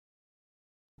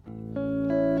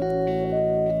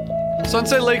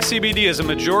Sunset Lake CBD is a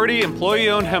majority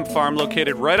employee-owned hemp farm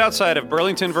located right outside of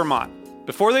Burlington, Vermont.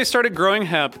 Before they started growing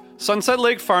hemp, Sunset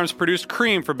Lake Farms produced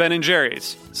cream for Ben &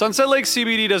 Jerry's. Sunset Lake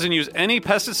CBD doesn't use any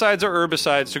pesticides or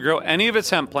herbicides to grow any of its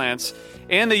hemp plants,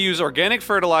 and they use organic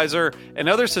fertilizer and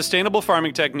other sustainable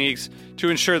farming techniques to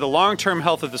ensure the long-term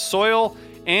health of the soil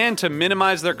and to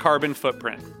minimize their carbon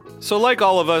footprint. So like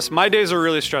all of us, my days are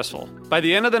really stressful. By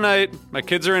the end of the night, my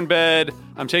kids are in bed,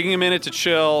 I'm taking a minute to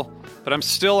chill, but I'm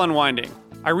still unwinding.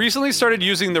 I recently started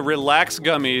using the Relax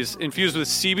gummies infused with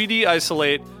CBD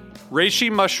isolate,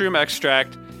 reishi mushroom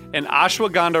extract, and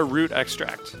ashwagandha root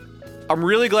extract. I'm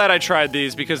really glad I tried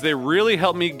these because they really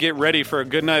helped me get ready for a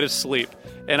good night of sleep,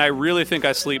 and I really think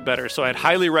I sleep better, so I'd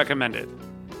highly recommend it.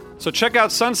 So check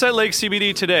out Sunset Lake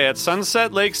CBD today at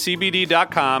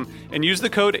sunsetlakecbd.com and use the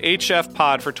code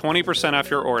HFPOD for 20% off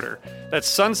your order. That's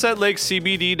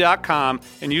sunsetlakecbd.com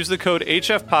and use the code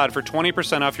HFPOD for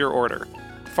 20% off your order.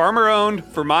 Farmer-owned,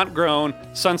 Vermont-grown,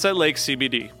 Sunset Lake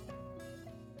CBD.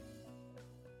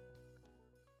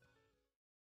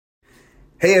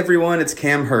 Hey everyone, it's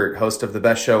Cam Hurt, host of the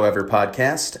Best Show Ever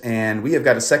podcast, and we have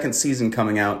got a second season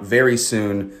coming out very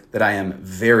soon that I am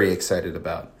very excited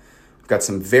about. We've got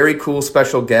some very cool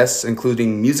special guests,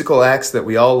 including musical acts that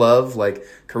we all love, like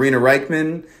Karina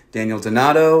Reichman, Daniel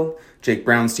Donato, Jake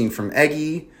Brownstein from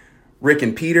Eggy, Rick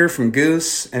and Peter from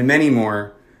Goose, and many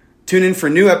more. Tune in for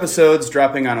new episodes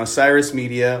dropping on Osiris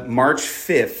Media March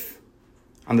 5th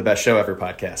on the Best Show Ever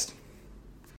podcast.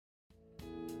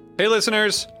 Hey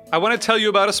listeners, I want to tell you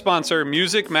about a sponsor,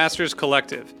 Music Masters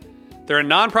Collective. They're a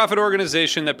nonprofit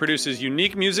organization that produces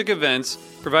unique music events,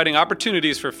 providing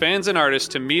opportunities for fans and artists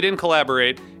to meet and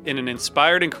collaborate in an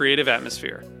inspired and creative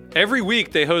atmosphere. Every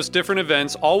week, they host different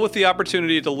events, all with the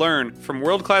opportunity to learn from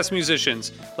world-class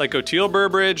musicians like Oteil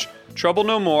Burbridge, Trouble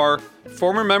No More,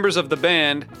 former members of the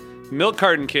band, Milk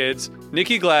Carton Kids,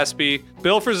 Nikki Glaspie,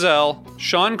 Bill Frisell,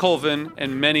 Sean Colvin,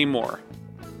 and many more.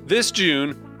 This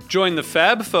June, join the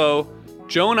Fab Four,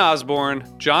 Joan Osborne,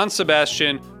 John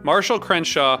Sebastian, Marshall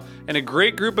Crenshaw, and a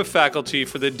great group of faculty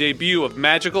for the debut of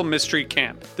Magical Mystery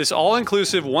Camp. This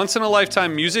all-inclusive,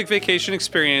 once-in-a-lifetime music vacation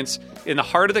experience in the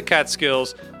heart of the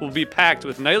Catskills will be packed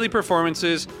with nightly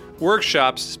performances,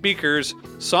 workshops, speakers,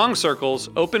 song circles,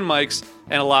 open mics,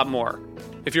 and a lot more.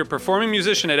 If you're a performing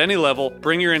musician at any level,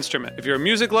 bring your instrument. If you're a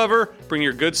music lover, bring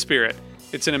your good spirit.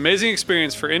 It's an amazing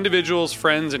experience for individuals,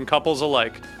 friends, and couples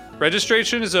alike.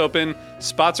 Registration is open,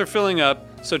 spots are filling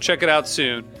up, so check it out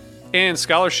soon. And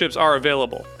scholarships are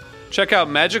available. Check out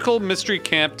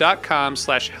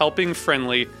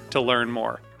magicalmysterycamp.com/helpingfriendly to learn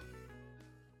more.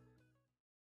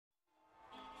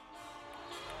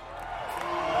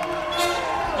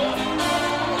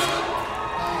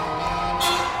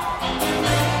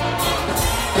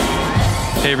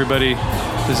 Hey everybody,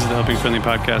 this is the Helping Friendly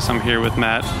Podcast. I'm here with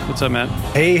Matt. What's up, Matt?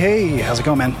 Hey, how's it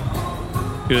going, man?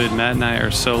 Good. Matt and I are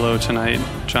solo tonight.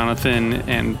 Jonathan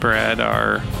and Brad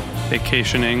are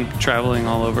vacationing, traveling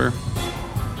all over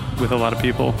with a lot of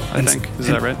people, I think. Is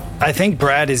that right? I think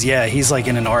Brad is, he's like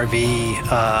in an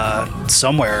RV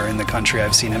somewhere in the country.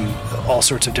 I've seen him all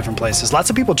sorts of different places. Lots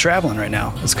of people traveling right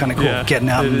now. It's kind of cool. Yeah, getting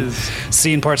out and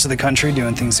seeing parts of the country,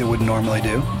 doing things they wouldn't normally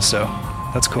do. So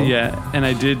that's cool. Yeah, and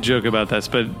I did joke about this,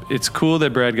 but it's cool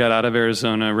that Brad got out of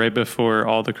Arizona right before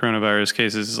all the coronavirus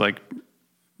cases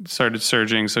started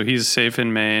surging, so he's safe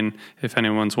in Maine, if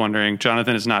anyone's wondering.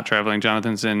 Jonathan is not traveling.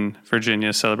 Jonathan's in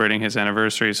Virginia celebrating his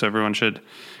anniversary, so everyone should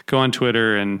go on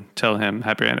Twitter and tell him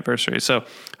happy anniversary. So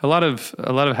a lot of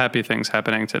happy things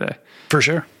happening today. For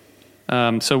sure.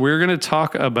 So we're going to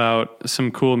talk about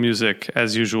some cool music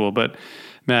as usual, but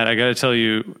Matt, I got to tell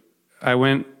you,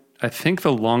 I think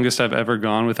the longest I've ever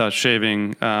gone without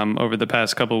shaving over the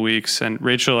past couple of weeks, and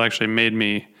Rachel actually made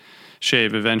me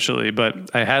shave eventually, but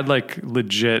I had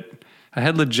legit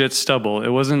stubble. It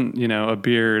wasn't, a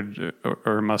beard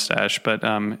or mustache, but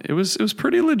it was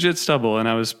pretty legit stubble, and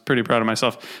I was pretty proud of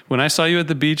myself. When I saw you at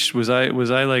the beach, was I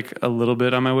like a little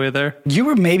bit on my way there? You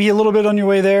were maybe a little bit on your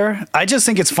way there. I just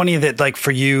think it's funny that for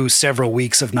you, several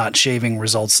weeks of not shaving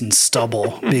results in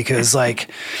stubble because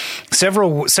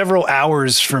several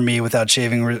hours for me without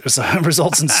shaving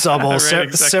results in stubble. Right,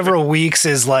 exactly. Several weeks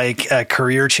is like a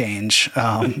career change.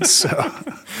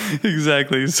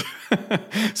 Exactly.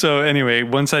 So anyway,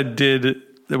 once I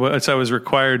was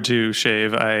required to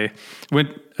shave, I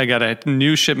got a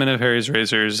new shipment of Harry's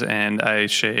razors and I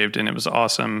shaved, and it was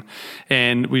awesome.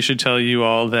 And we should tell you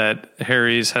all that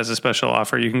Harry's has a special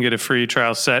offer. You can get a free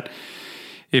trial set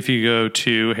if you go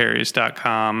to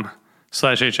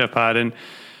harrys.com/HFPod. And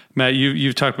Matt,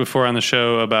 you've talked before on the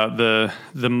show about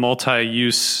the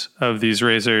multi-use of these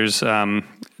razors. My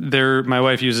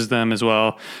wife uses them as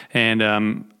well, and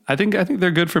I think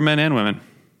they're good for men and women.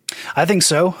 I think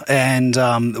so. And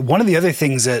one of the other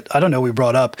things that I don't know we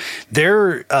brought up,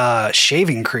 their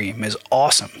shaving cream is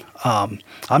awesome. I'm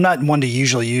not one to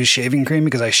usually use shaving cream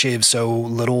because I shave so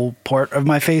little part of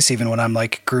my face, even when I'm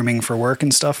like grooming for work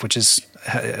and stuff, which is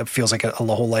it feels like a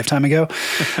whole lifetime ago.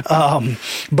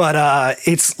 But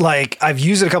it's like I've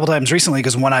used it a couple times recently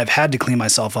because when I've had to clean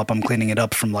myself up, I'm cleaning it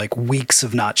up from like weeks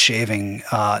of not shaving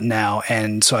now.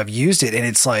 And so I've used it and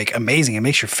it's like amazing. It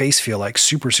makes your face feel like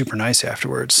super, super nice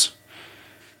afterwards.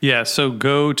 Yeah, so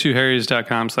go to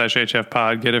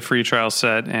harrys.com/hfpod, get a free trial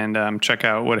set, and check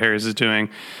out what Harry's is doing.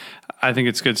 I think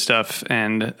it's good stuff,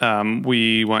 and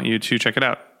we want you to check it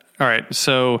out. All right,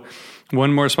 so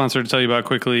one more sponsor to tell you about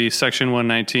quickly, Section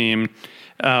 119.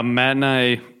 Matt and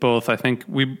I both, I think,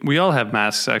 we all have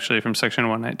masks, actually, from Section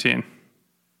 119.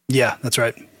 Yeah, that's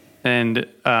right. And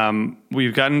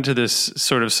we've gotten to this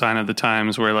sort of sign of the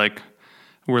times where, like,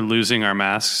 we're losing our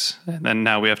masks, and then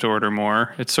now we have to order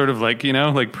more. It's sort of like,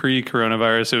 like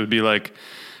pre-coronavirus, it would be like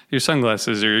your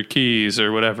sunglasses or your keys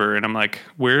or whatever. And I'm like,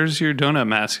 where's your donut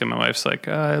mask? And my wife's like,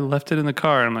 I left it in the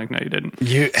car. And I'm like, no, you didn't.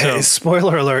 Hey,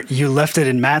 spoiler alert, you left it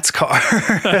in Matt's car.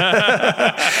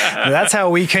 That's how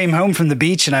we came home from the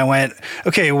beach. And I went,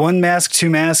 okay, 1 mask, 2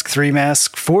 mask, 3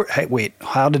 mask, 4. Hey, wait,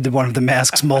 how did one of the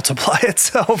masks multiply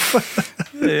itself?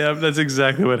 Yeah, that's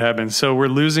exactly what happened. So we're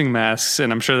losing masks,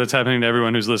 and I'm sure that's happening to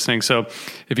everyone who's listening. So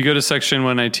if you go to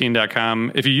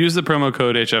section119.com, if you use the promo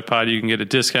code HFPod, you can get a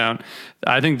discount.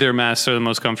 I think their masks are the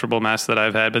most comfortable masks that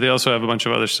I've had, but they also have a bunch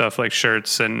of other stuff like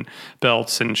shirts and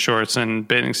belts and shorts and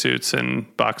bathing suits and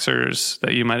boxers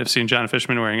that you might have seen John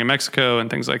Fishman wearing in Mexico and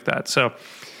things like that. So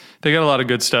they got a lot of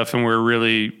good stuff, and we're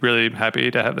really, really happy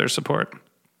to have their support.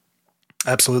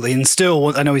 Absolutely. And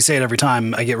still, I know we say it every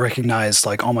time, I get recognized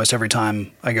like almost every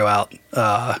time I go out.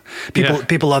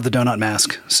 People love the donut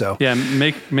mask. So yeah,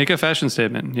 make a fashion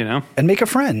statement, and make a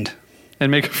friend.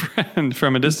 And make a friend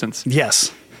from a distance.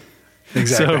 Yes.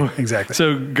 Exactly. Exactly.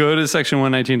 So go to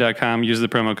section119.com, use the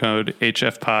promo code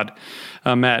HFPod.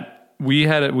 Matt, we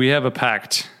have a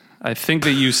pact. I think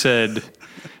that you said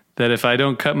that if I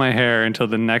don't cut my hair until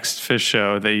the next Fish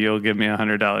show, that you'll give me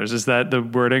 $100. Is that the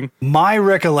wording? My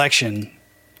recollection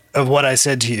of what I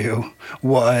said to you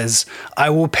was, I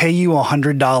will pay you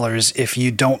 $100 if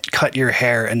you don't cut your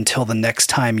hair until the next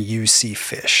time you see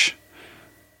Fish.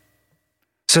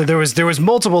 So there was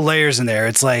multiple layers in there.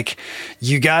 It's like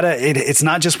it's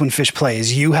not just when Fish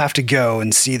plays. You have to go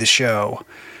and see the show,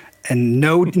 and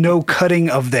no cutting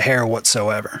of the hair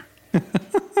whatsoever.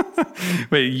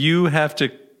 Wait,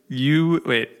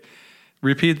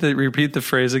 repeat the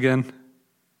phrase again.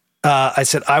 I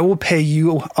said, I will pay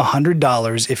you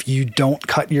 $100 if you don't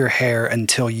cut your hair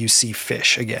until you see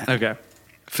Fish again. Okay.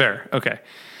 Fair. Okay.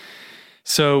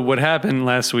 So what happened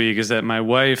last week is that my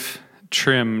wife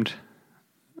trimmed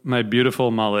my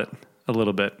beautiful mullet a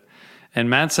little bit,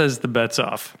 and Matt says the bet's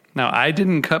off. Now, I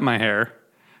didn't cut my hair,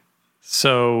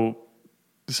 so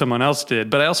someone else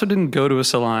did, but I also didn't go to a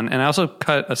salon, and I also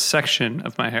cut a section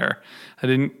of my hair. I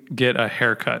didn't get a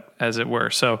haircut, as it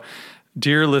were. So,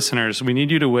 dear listeners, we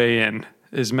need you to weigh in.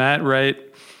 Is Matt right,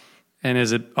 and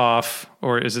is it off,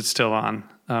 or is it still on?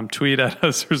 Tweet at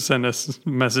us or send us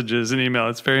messages and email.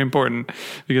 It's very important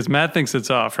because Matt thinks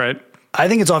it's off, right? I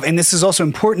think it's off. And this is also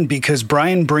important because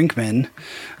Brian Brinkman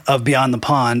of Beyond the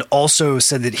Pond also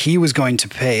said that he was going to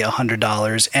pay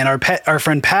 $100. And our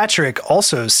friend Patrick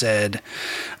also said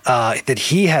that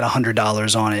he had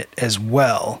 $100 on it as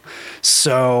well.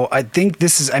 So I think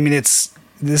this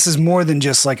is more than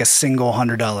just like a single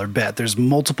 $100 bet. There's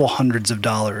multiple hundreds of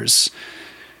dollars.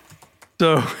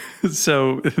 So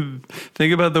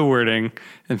think about the wording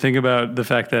and think about the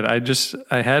fact that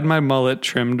I had my mullet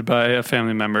trimmed by a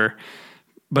family member,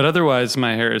 but otherwise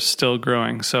my hair is still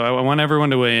growing. So I want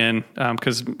everyone to weigh in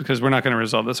because we're not going to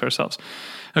resolve this ourselves.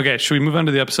 Okay, should we move on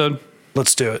to the episode?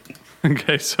 Let's do it.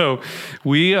 Okay, so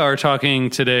we are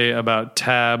talking today about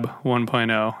Tab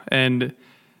 1.0, and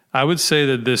I would say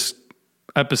that this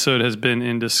episode has been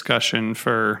in discussion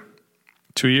for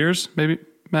 2 years, maybe,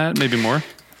 Matt, maybe more.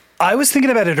 I was thinking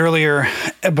about it earlier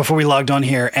before we logged on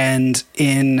here, and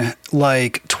in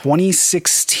like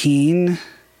 2016,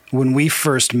 when we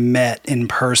first met in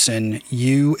person,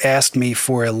 you asked me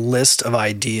for a list of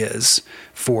ideas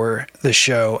for the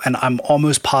show, and I'm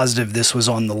almost positive this was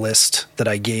on the list that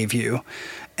I gave you.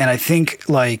 And I think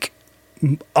like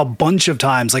a bunch of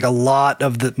times, like a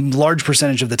large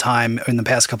percentage of the time in the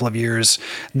past couple of years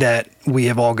that we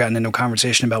have all gotten into a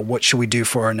conversation about what should we do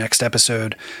for our next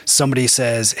episode, somebody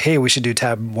says, hey, we should do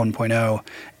Tab 1.0.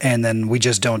 And then we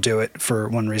just don't do it for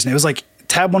one reason. It was like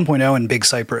Tab 1.0 and Big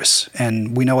Cypress.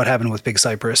 And we know what happened with Big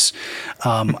Cypress.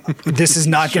 This is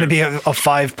not going to be a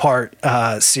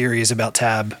 5-part series about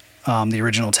Tab, the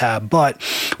original Tab, but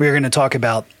we're going to talk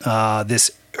about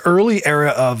this early era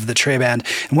of the Trey Band.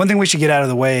 And one thing we should get out of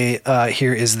the way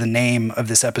here is the name of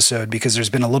this episode, because there's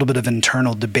been a little bit of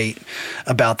internal debate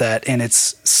about that, and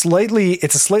it's a slightly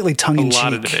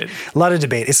tongue-in-cheek. A lot of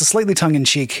debate. It's a slightly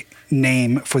tongue-in-cheek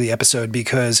name for the episode,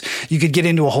 because you could get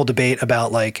into a whole debate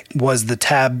about, like, was the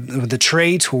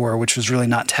Trey tour, which was really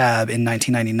not Tab in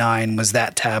 1999, was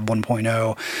that Tab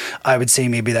 1.0? I would say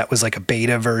maybe that was like a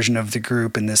beta version of the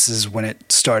group, and this is when it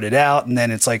started out, and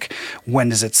then it's like, when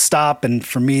does it stop? And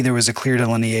for me, there was a clear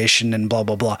delineation and blah,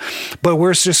 blah, blah. But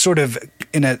we're just sort of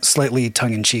in a slightly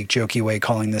tongue-in-cheek, jokey way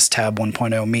calling this Tab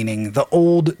 1.0, meaning the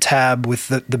old Tab with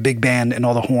the big band and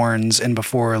all the horns, and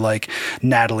before, like,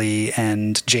 Natalie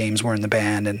and James were in the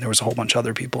band, and there was a whole bunch of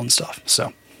other people and stuff.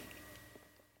 So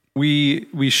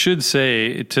we should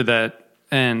say to that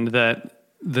end that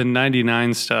the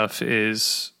 99 stuff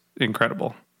is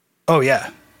incredible. Oh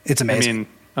yeah, it's amazing. I mean,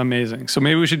 amazing. So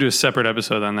maybe we should do a separate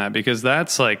episode on that, because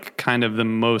that's like kind of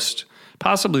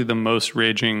possibly the most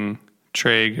raging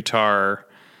Trey guitar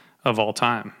of all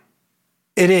time.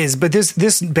 It is, but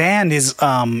this band is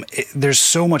there's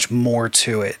so much more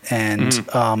to it, and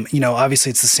obviously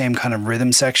it's the same kind of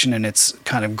rhythm section, and it's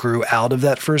kind of grew out of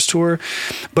that first tour.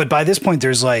 But by this point,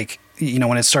 there's like,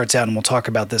 when it starts out, and we'll talk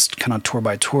about this kind of tour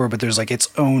by tour, but there's like its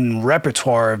own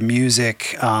repertoire of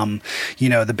music.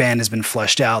 The band has been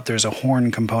fleshed out. There's a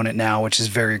horn component now, which is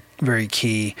very, very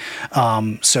key.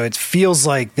 So it feels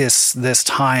like this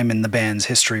time in the band's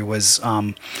history was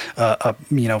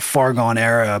a far gone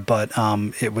era, but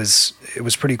it was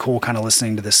pretty cool kind of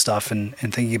listening to this stuff and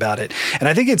thinking about it. And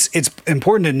I think it's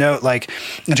important to note, like,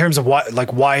 in terms of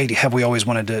why have we always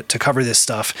wanted to cover this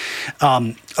stuff.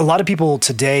 A lot of people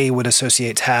today would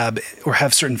associate Tab or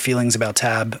have certain feelings about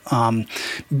Tab. A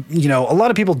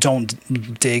lot of people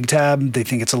don't dig Tab. They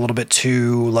think it's a little bit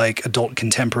too like adult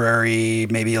contemporary,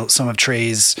 maybe some of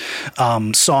Trey's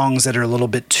songs that are a little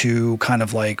bit too kind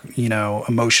of like,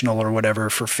 emotional or whatever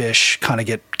for Phish kind of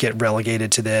get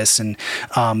relegated to this, and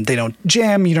they don't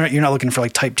jam. You're not looking for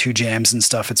like type 2 jams and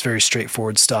stuff. It's very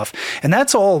straightforward stuff, and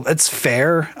that's all. It's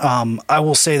fair. I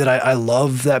will say that I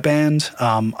love that band.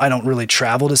 I don't really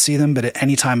travel to see them, but at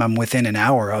any time I'm within an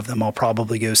hour of them, I'll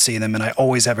probably go see them, and I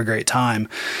always have a great time.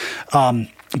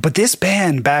 But this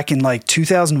band back in like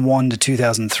 2001 to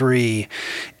 2003,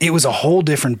 it was a whole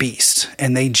different beast,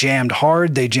 and they jammed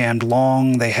hard, they jammed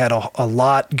long, they had a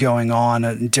lot going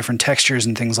on, different textures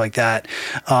and things like that.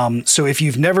 So if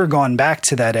you've never gone back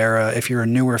to that era, if you're a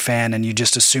newer fan and you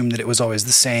just assume that it was always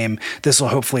the same, this will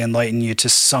hopefully enlighten you to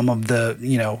some of the,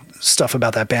 stuff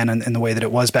about that band and the way that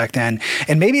it was back then.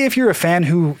 And maybe if you're a fan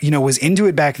who, was into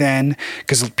it back then,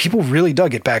 because people really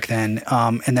dug it back then,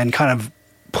 and then kind of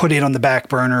put it on the back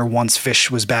burner once Phish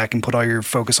was back and put all your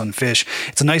focus on Phish.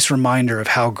 It's a nice reminder of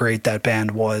how great that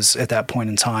band was at that point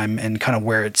in time and kind of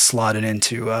where it slotted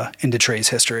into Trey's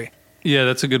history. Yeah,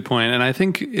 that's a good point. And I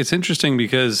think it's interesting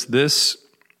because this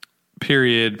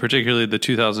period, particularly the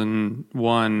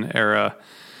 2001 era,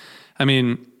 I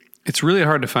mean, it's really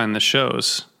hard to find the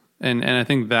shows. And I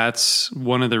think that's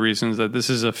one of the reasons that this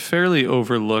is a fairly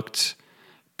overlooked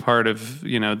part of,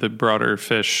 the broader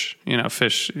Phish,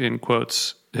 Phish in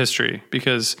quotes history,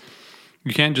 because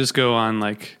you can't just go on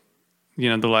like,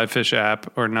 the Live Phish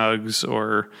app or Nugs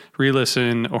or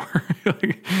Re-Listen, or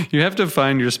you have to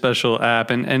find your special app.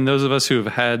 And those of us who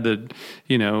have had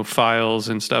the, files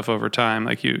and stuff over time,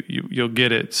 like you'll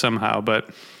get it somehow, but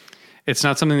it's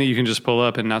not something that you can just pull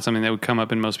up and not something that would come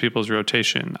up in most people's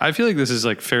rotation. I feel like this is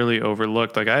like fairly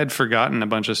overlooked. Like I had forgotten a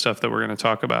bunch of stuff that we're going to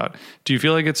talk about. Do you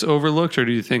feel like it's overlooked, or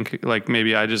do you think like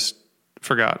maybe I just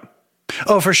forgot?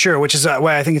 Oh, for sure. Which is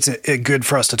why I think it's good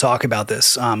for us to talk about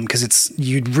this, because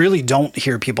you really don't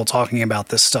hear people talking about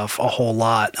this stuff a whole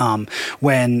lot.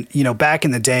 When back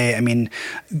in the day, I mean,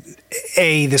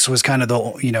 this was kind of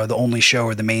the only show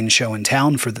or the main show in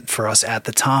town for us at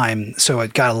the time, so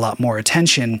it got a lot more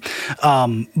attention.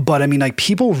 But I mean, like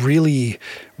people really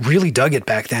dug it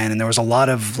back then, and there was a lot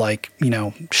of like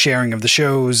sharing of the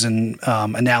shows and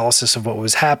analysis of what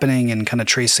was happening and kind of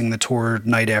tracing the tour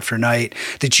night after night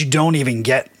that you don't even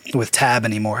get with Tab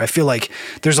anymore. I feel like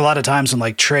there's a lot of times when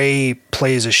like Trey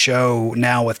plays a show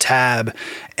now with Tab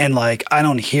and like I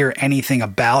don't hear anything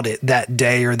about it that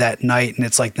day or that night, and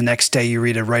it's like the next day you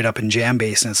read a write up in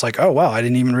Jambase and it's like, oh wow, I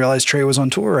didn't even realize Trey was on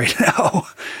tour right now.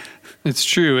 It's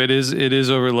true. It is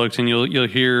overlooked, and you'll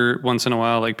hear once in a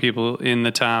while like people in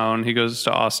the town. He goes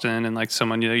to Austin, and like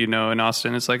someone you know in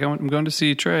Austin, it's like I'm going to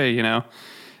see Trey. You know,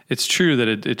 it's true that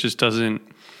it just doesn't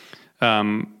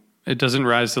it doesn't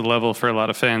rise to the level for a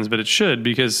lot of fans, but it should,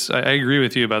 because I agree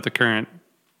with you about the current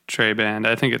Trey band.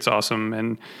 I think it's awesome,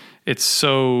 and it's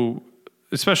so,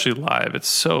 especially live, it's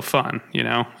so fun, you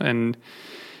know, and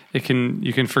you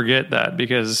can forget that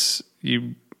because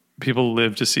people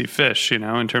live to see Phish, you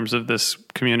know, in terms of this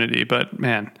community. But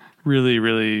man, really,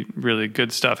 really, really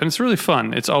good stuff. And it's really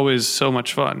fun. It's always so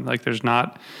much fun. Like there's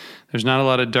not a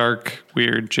lot of dark,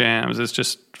 weird jams. It's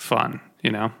just fun, you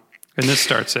know, and this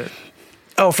starts it.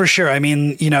 Oh, for sure. I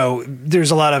mean, you know, there's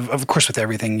a lot of course with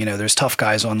everything, you know, there's tough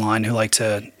guys online who like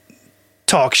to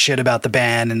talk shit about the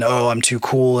band and, oh, I'm too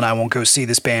cool and I won't go see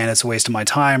this band. It's a waste of my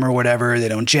time or whatever. They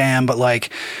don't jam. But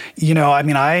like, you know, I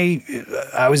mean,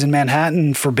 I was in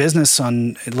Manhattan for business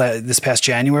on this past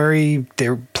January. They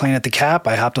were playing at the Cap.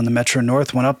 I hopped on the Metro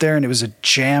North, went up there, and it was a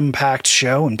jam-packed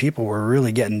show and people were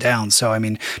really getting down. So, I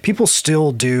mean, people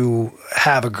still do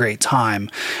have a great time.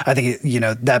 I think, you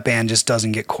know, that band just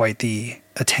doesn't get quite the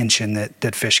attention that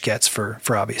Phish gets for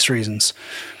obvious reasons.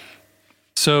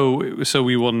 So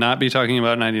we will not be talking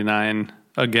about 99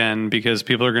 again because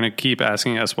people are going to keep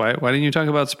asking us, why didn't you talk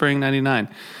about Spring 99?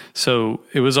 So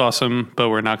it was awesome, but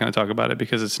we're not going to talk about it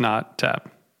because it's not Tab.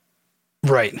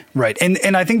 Right.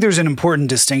 And I think there's an important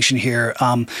distinction here.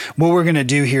 What we're going to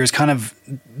do here is kind of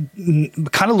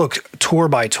look tour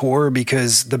by tour,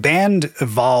 because the band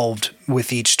evolved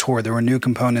with each tour. There were new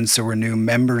components, there were new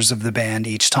members of the band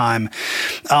each time.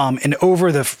 And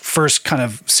over the first kind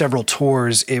of several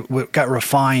tours, it got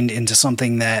refined into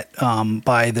something that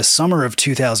by the summer of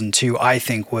 2002, I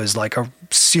think was like a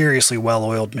seriously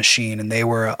well-oiled machine, and they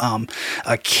were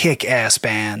a kick-ass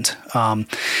band.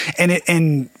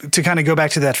 And to kind of go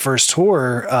back to that first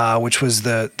tour, which was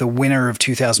the winter of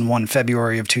 2001,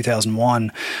 February of 2001,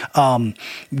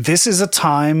 this is a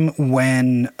time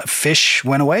when Phish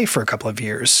went away for a couple of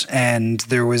years, and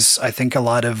there was, I think, a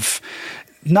lot of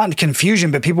not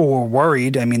confusion, but people were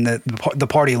worried. I mean, the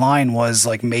party line was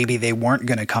like maybe they weren't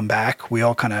going to come back. We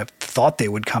all kind of thought they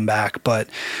would come back, but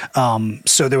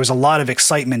so there was a lot of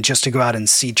excitement just to go out and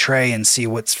see Trey and see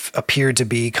what's appeared to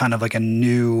be kind of like a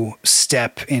new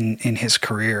step in his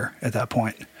career at that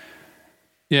point.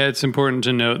 Yeah, it's important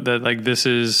to note that like this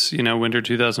is, you know, winter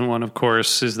 2001, of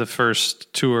course, is the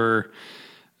first tour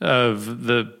of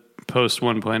the post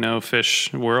 1.0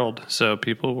 Phish world. So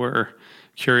people were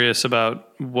curious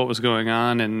about what was going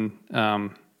on,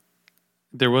 and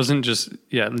there wasn't just,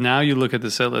 now you look at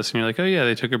the set list and you're like, oh yeah,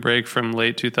 they took a break from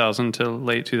late 2000 to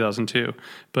late 2002.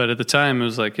 But at the time it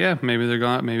was like, yeah, maybe they're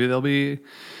gone, maybe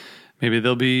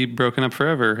they'll be broken up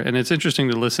forever. And it's interesting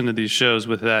to listen to these shows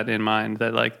with that in mind,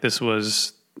 that like this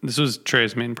was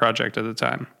Trey's main project at the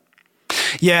time.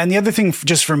 Yeah, and the other thing,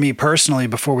 just for me personally,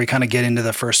 before we kind of get into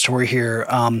the first tour here,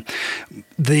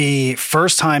 the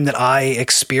first time that I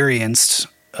experienced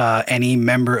any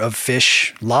member of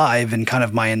Phish live and kind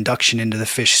of my induction into the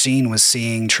Phish scene was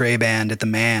seeing Trey Band at the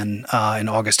Man in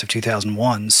August of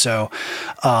 2001. So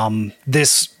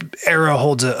this era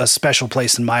holds a special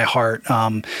place in my heart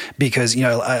because, you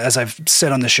know, as I've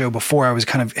said on the show before, I was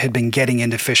had been getting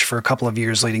into Phish for a couple of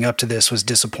years leading up to this, was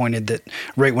disappointed that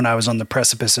right when I was on the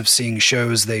precipice of seeing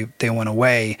shows, they went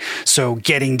away. So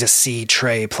getting to see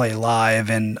Trey play live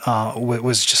and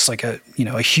was just like a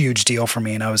huge deal for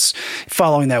me. And I was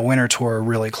following that winter tour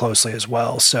really closely as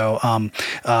well. So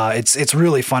it's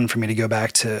really fun for me to go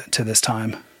back to this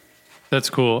time. That's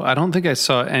cool. I don't think I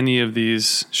saw any of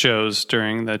these shows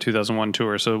during the 2001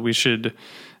 tour, so we should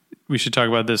talk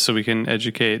about this so we can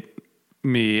educate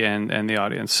me and the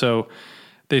audience. So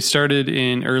they started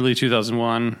in early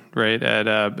 2001, right?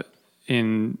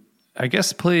 I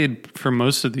guess played for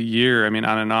most of the year. I mean,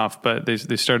 on and off, but they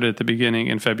started at the beginning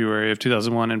in February of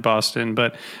 2001 in Boston.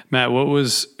 But Matt, who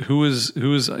was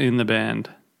in the band?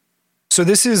 So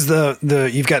this is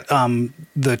you've got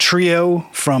the trio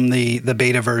from the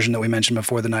beta version that we mentioned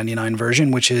before, the 99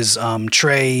 version, which is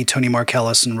Trey, Tony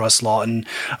Markellis, and Russ Lawton,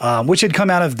 which had come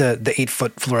out of the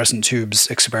 8-foot fluorescent tubes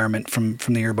experiment from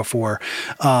the year before.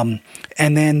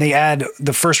 And then they add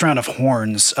the first round of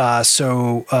horns.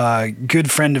 So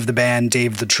good friend of the band,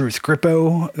 Dave the Truth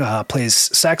Grippo, plays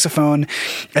saxophone.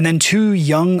 And then two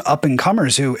young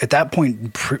up-and-comers who at that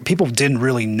point people didn't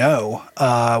really know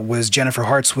was Jennifer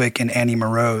Hartswick and Andy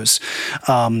Moroz.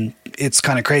 It's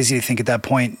kind of crazy to think at that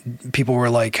point, people were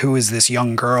like, who is this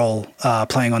young girl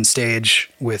playing on stage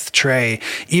with Trey?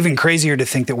 Even crazier to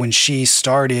think that when she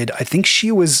started, I think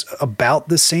she was about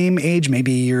the same age,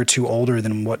 maybe a year or two older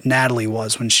than what Natalie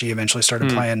was when she eventually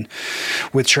started playing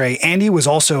with Trey. Andy was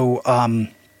also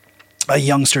a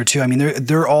youngster too. I mean,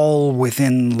 they're all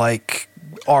within like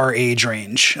our age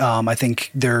range. I think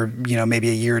they're, maybe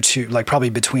a year or two, like probably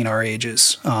between our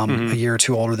ages, a year or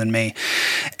two older than me.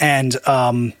 And,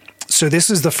 so this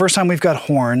is the first time we've got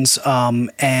horns, as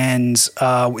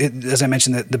I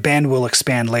mentioned, the band will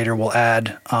expand later. We'll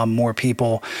add more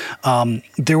people.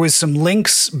 There was some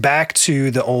links back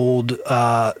to the old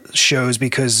shows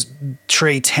because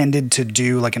Trey tended to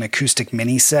do like an acoustic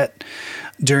mini set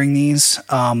during these,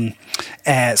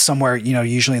 somewhere,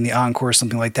 usually in the encore or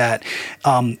something like that.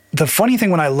 The funny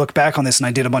thing when I look back on this, and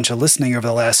I did a bunch of listening over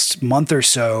the last month or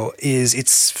so, is it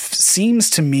seems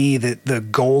to me that the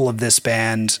goal of this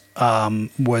band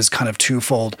was kind of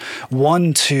twofold.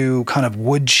 One, to kind of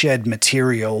woodshed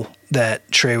material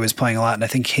that Trey was playing a lot, and I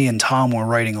think he and Tom were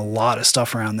writing a lot of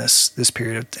stuff around this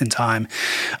period in time.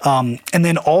 And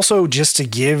then also just to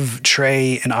give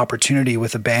Trey an opportunity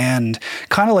with a band,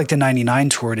 kind of like the 99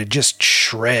 tour, to just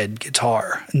shred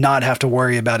guitar, not have to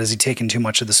worry about is he taking too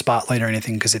much of the spotlight or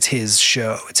anything, because it's his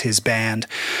show, it's his band.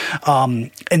 And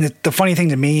the funny thing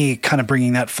to me, kind of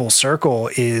bringing that full circle,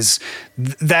 is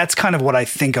that's kind of what I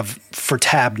think of for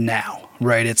Tab now.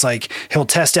 Right. It's like he'll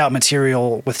test out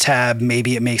material with Tab.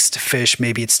 Maybe it makes it to Fish.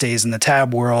 Maybe it stays in the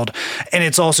Tab world. And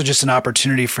it's also just an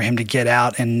opportunity for him to get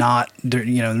out and not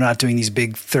doing these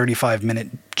big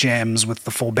 35-minute jams with the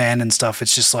full band and stuff.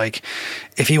 It's just like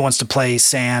if he wants to play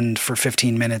Sand for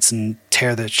 15 minutes and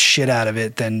tear the shit out of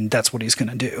it, then that's what he's going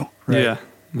to do. Right?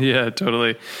 Yeah,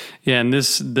 totally. Yeah, and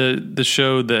the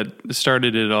show that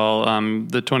started it all,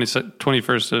 the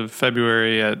 21st of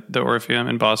February at the Orpheum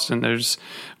in Boston, there's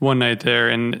one night there,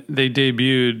 and they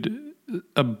debuted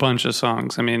a bunch of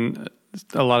songs. I mean,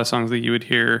 a lot of songs that you would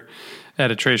hear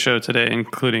at a Trey show today,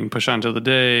 including Push On Till the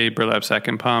Day, Burlap Sack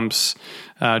and Pumps,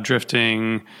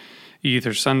 Drifting,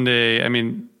 Ether Sunday. I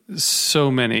mean, so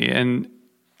many. And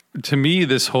to me,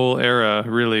 this whole era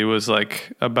really was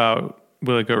like about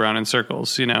Will It Go Round in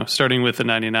Circles, starting with the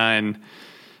 99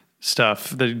 stuff,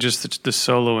 the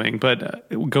soloing. But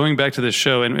going back to this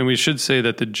show, and we should say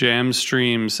that the Jam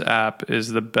Streams app is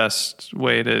the best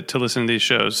way to listen to these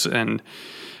shows, and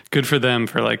good for them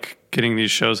for like getting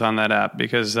these shows on that app,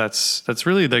 because that's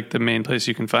really like the main place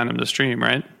you can find them to stream,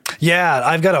 right? Yeah,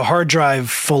 I've got a hard drive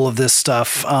full of this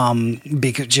stuff,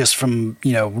 because just from,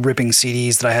 ripping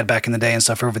CDs that I had back in the day and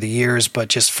stuff over the years, but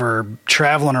just for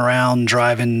traveling around,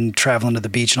 traveling to the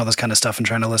beach and all this kind of stuff and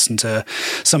trying to listen to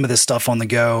some of this stuff on the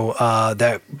go,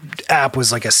 that app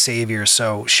was like a savior.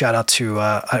 So shout out to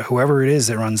whoever it is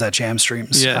that runs that Jam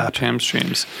Streams app. Jam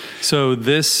Streams. So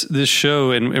this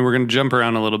show, and we're going to jump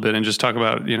around a little bit and just talk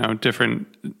about, different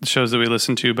shows that we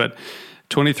listen to, but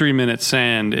 23-minute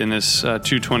Sand in this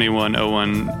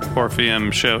 2/21/01 Orpheum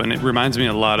show, and it reminds me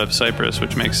a lot of Cypress,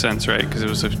 which makes sense, right? Because it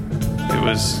was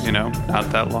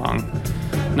not that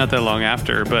long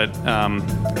after, but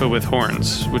with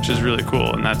horns, which is really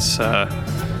cool. And that's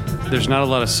there's not a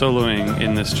lot of soloing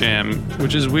in this jam,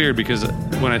 which is weird because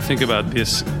when I think about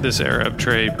this era of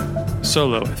Trey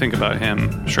solo, I think about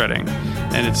him shredding,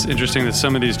 and it's interesting that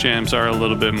some of these jams are a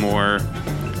little bit more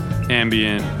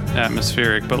ambient,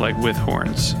 atmospheric, but like with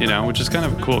horns, which is kind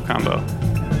of a cool combo.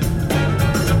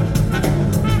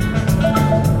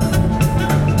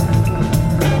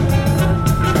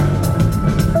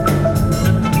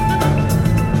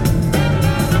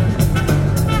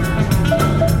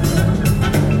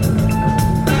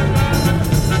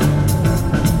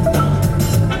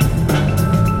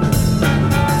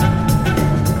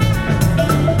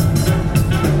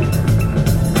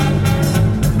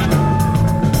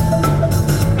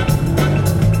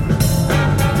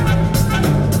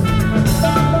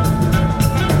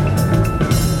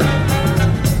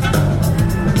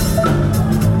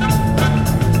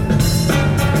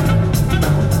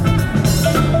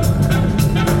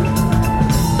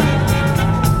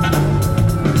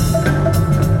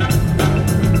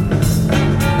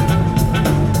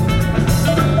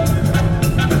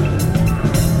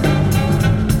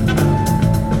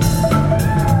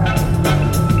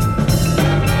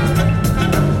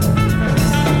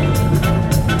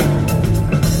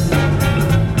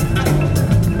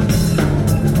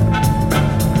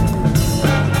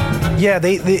 Yeah,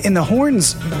 they in the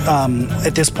horns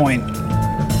at this point,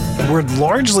 were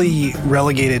largely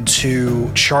relegated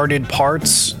to charted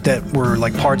parts that were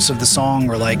like parts of the song,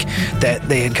 or like that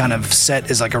they had kind of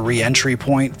set as like a re-entry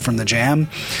point from the jam,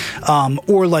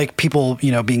 or like people,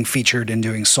 you know, being featured and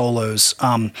doing solos.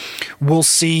 We'll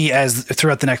see as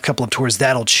throughout the next couple of tours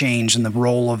that'll change and the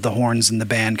role of the horns in the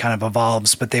band kind of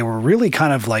evolves, but they were really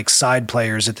kind of like side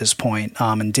players at this point,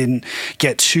 and didn't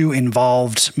get too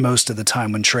involved most of the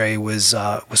time when Trey was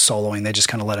soloing. They just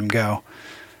kind of let him go.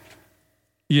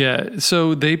 Yeah,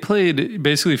 so they played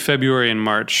basically February and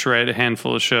March, right? A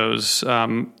handful of shows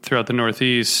throughout the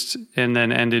Northeast, and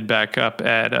then ended back up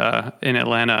at in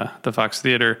Atlanta, the Fox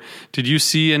Theater. Did you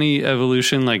see any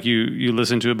evolution? Like you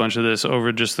listened to a bunch of this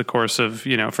over just the course of,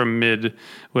 you know, from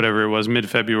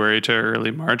mid-February to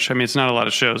early March? I mean, it's not a lot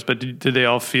of shows, but did they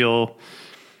all feel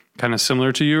kind of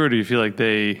similar to you, or do you feel like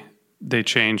they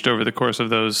changed over the course of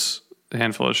those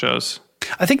handful of shows?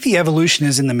 I think the evolution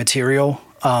is in the material.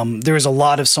 There is a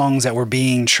lot of songs that were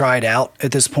being tried out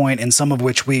at this point, and some of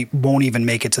which we won't even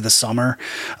make it to the summer.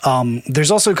 There's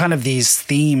also kind of these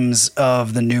themes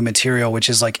of the new material, which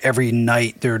is like every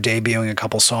night they're debuting a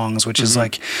couple songs, which is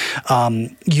like,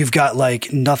 you've got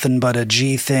like Nothing But a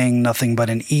G Thing, Nothing But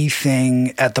an E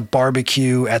Thing, At the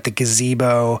Barbecue, At the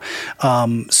Gazebo.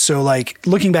 So like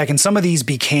looking back, and some of these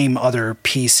became other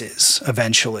pieces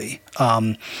eventually.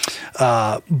 But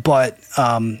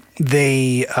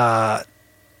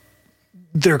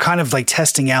they're kind of like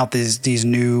testing out these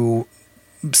new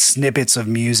snippets of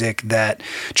music that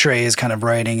Trey is kind of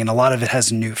writing, and a lot of it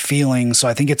has a new feeling. So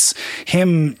I think it's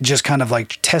him just kind of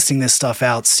like testing this stuff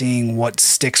out, seeing what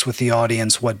sticks with the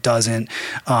audience, what doesn't.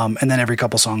 And then every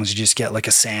couple songs you just get like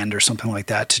a Sand or something like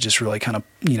that to just really kind of,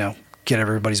 you know, get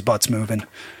everybody's butts moving.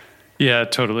 Yeah,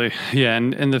 totally. Yeah,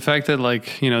 and the fact that,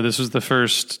 like, you know, this was the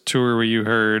first tour where you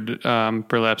heard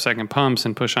Burlap Sack and Pumps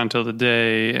and Push On Till the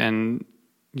Day, and,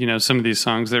 you know, some of these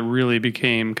songs that really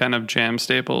became kind of jam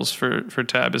staples for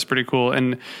Tab is pretty cool.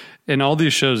 And all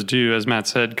these shows do, as Matt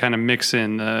said, kind of mix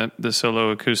in the solo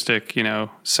acoustic, you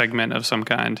know, segment of some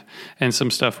kind, and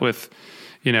some stuff with,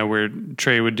 you know, where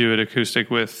Trey would do it acoustic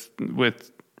with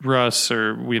Russ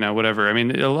or, you know, whatever. I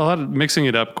mean, a lot of mixing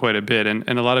it up quite a bit, and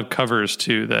a lot of covers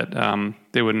too that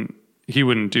he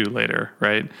wouldn't do later,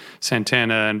 right?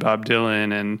 Santana and Bob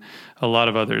Dylan and a lot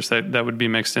of others that would be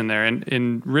mixed in there. And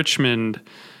in Richmond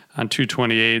on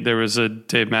 228, there was a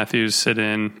Dave Matthews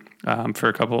sit-in for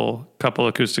a couple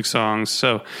acoustic songs.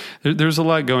 So there's a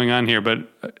lot going on here, but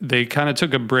they kind of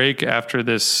took a break after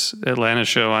this Atlanta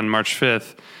show on March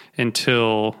 5th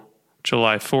until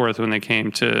July 4th when they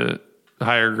came to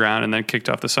Higher Ground and then kicked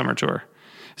off the summer tour.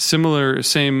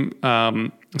 Same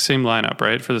lineup,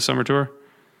 right, for the summer tour?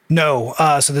 No.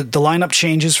 So the lineup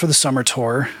changes for the summer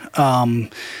tour.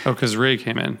 Because Ray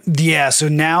came in. Yeah. So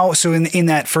in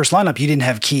that first lineup, you didn't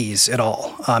have keys at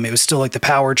all. It was still like the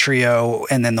power trio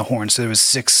and then the horns. So there was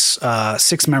six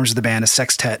members of the band, a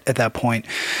sextet at that point.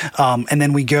 And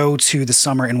then we go to the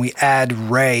summer and we add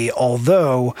Ray,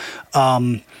 although,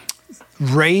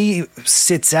 Ray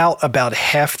sits out about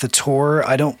half the tour.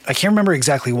 I can't remember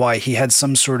exactly why. He had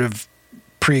some sort of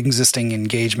pre-existing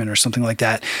engagement or something like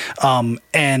that.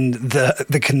 And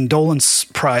the condolence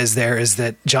prize there is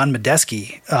that John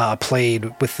Medeski played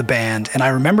with the band. And I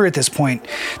remember at this point,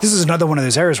 this is another one of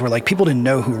those eras where like people didn't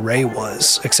know who Ray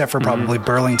was, except for probably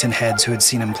Burlington heads who had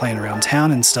seen him playing around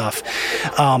town and stuff.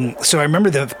 So I remember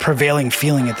the prevailing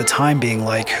feeling at the time being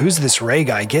like, who's this Ray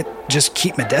guy? Just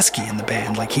keep Medeski in the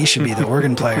band. Like he should be the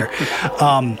organ player.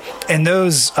 And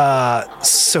those,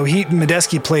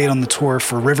 Medeski played on the tour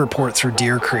for Riverport through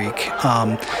Deer Creek.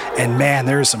 And man,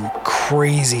 there's some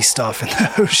crazy stuff in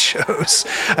those shows.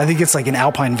 I think it's like in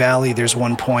Alpine Valley, there's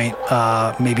one point,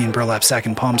 maybe in Burlap Sack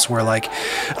and Pumps where like,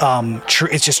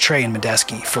 it's just Trey and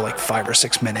Medeski for like 5 or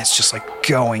 6 minutes, just like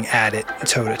going at it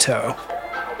toe to toe.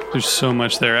 There's so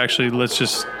much there. Actually, we're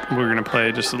going to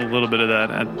play just a little bit of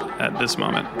that at this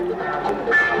moment.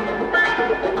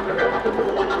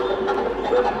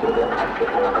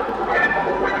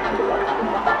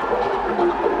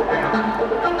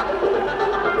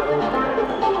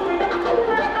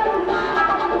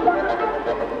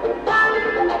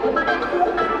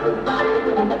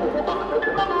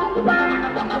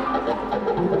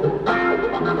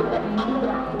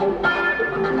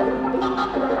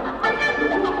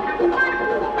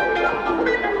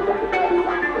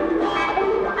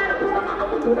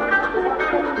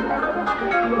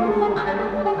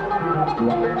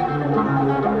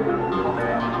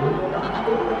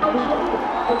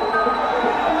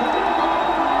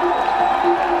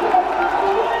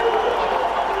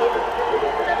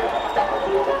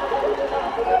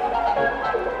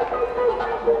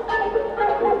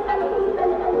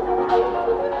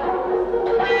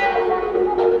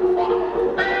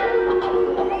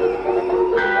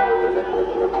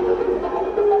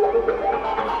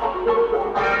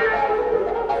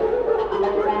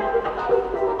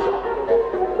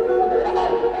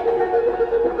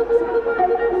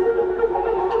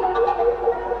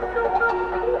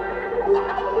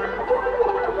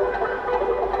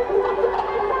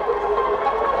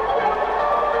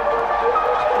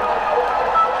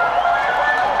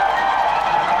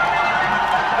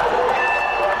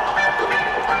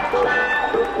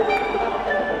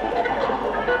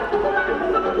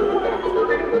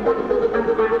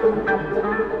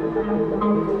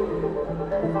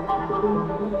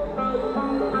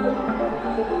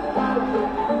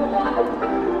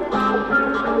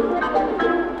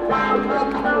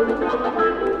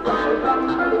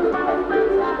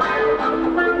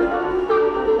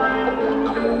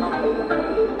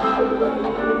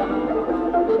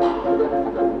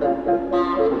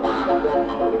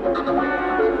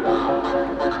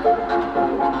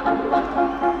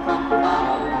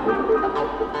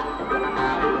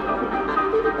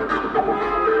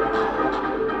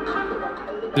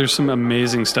 There's some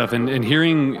amazing stuff, and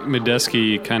hearing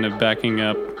Medeski kind of backing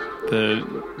up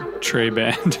the Trey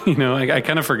band, I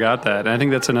kind of forgot that. And I think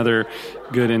that's another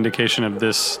good indication of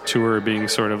this tour being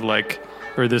sort of like,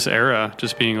 or this era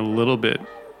just being a little bit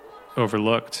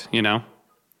overlooked,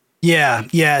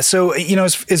 Yeah. So,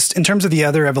 it's in terms of the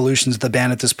other evolutions of the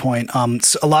band at this point,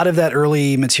 a lot of that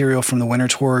early material from the Winter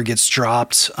Tour gets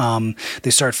dropped.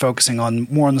 They start focusing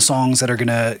more on the songs that are going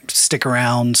to stick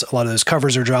around. A lot of those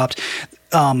covers are dropped.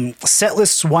 Set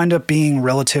lists wind up being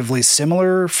relatively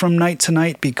similar from night to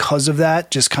night because of that,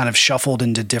 just kind of shuffled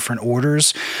into different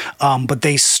orders. But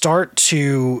they start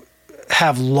to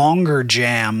have longer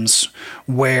jams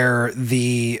where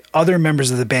the other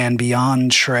members of the band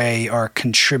beyond Trey are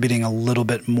contributing a little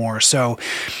bit more. So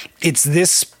it's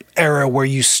this era where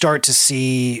you start to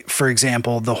see, for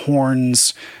example, the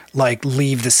horns like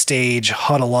leave the stage,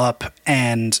 huddle up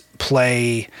and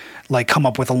play, like come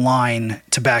up with a line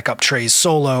to back up Trey's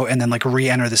solo and then like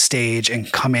re-enter the stage and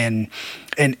come in.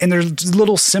 And there's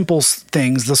little simple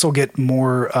things. This will get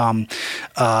more,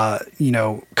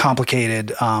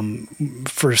 complicated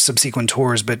for subsequent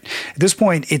tours. But at this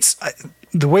point, it's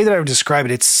the way that I would describe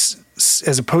it. It's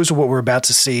as opposed to what we're about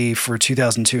to see for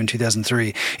 2002 and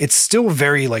 2003. It's still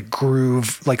very like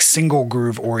groove, like single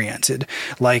groove oriented.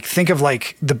 Like think of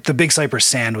like the Big Cypress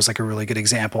Sand was like a really good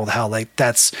example of how like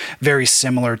that's very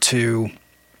similar to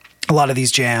a lot of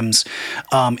these jams,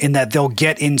 in that they'll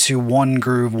get into one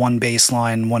groove, one bass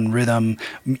line, one rhythm,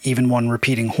 even one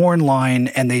repeating horn line,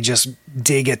 and they just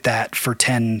dig at that for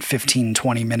 10, 15,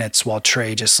 20 minutes while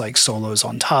Trey just like solos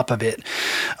on top of it.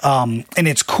 And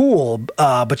it's cool,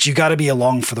 but you got to be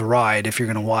along for the ride if you're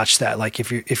going to watch that. Like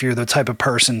if you're the type of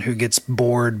person who gets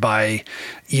bored by,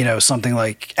 something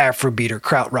like Afrobeat or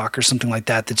krautrock or something like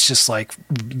that, that's just like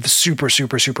super,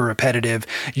 super, super repetitive,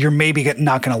 you're maybe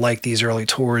not going to like these early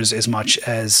tours as much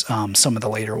as some of the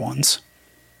later ones.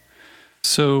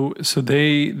 So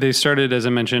they started, as I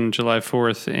mentioned, July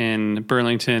 4th in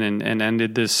Burlington and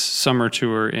ended this summer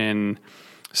tour in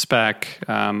SPAC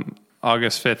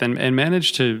August 5th and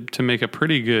managed to make a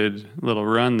pretty good little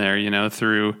run there,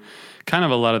 through kind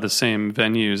of a lot of the same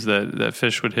venues that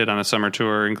Phish would hit on a summer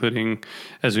tour, including,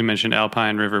 as we mentioned,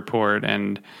 Alpine, Riverport,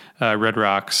 and Red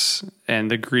Rocks and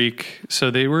the Greek.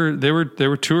 So they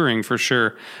were touring for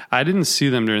sure. I didn't see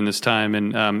them during this time,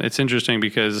 and it's interesting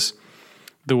because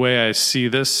the way I see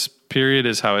this period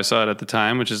is how I saw it at the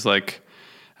time, which is like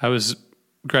I was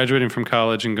graduating from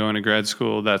college and going to grad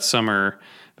school that summer,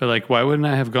 but like, why wouldn't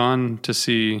I have gone to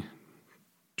see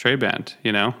Trey Band?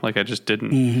 Like I just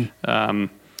didn't. Mm-hmm.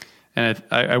 And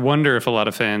I wonder if a lot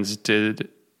of fans did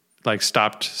like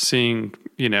stopped seeing,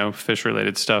 Phish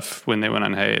related stuff when they went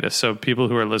on hiatus. So people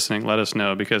who are listening, let us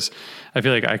know, because I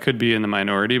feel like I could be in the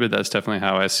minority, but that's definitely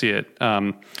how I see it.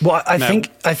 Well, I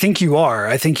think you are.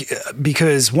 I think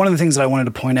because one of the things that I wanted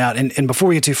to point out, and before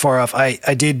we get too far off,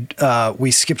 we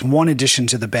skipped one addition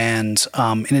to the band.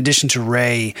 In addition to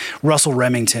Ray, Russell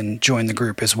Remington joined the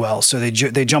group as well. So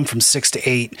they jumped from 6 to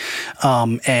 8.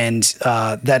 And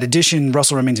that addition,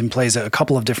 Russell Remington plays a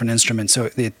couple of different instruments. So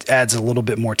it adds a little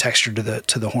bit more texture to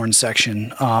the horn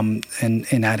section,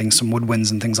 and adding some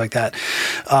woodwinds and things like that.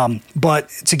 But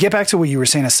to get back to what you were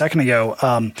saying a second ago,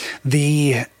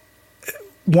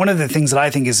 one of the things that I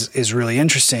think is really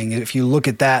interesting, if you look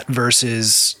at that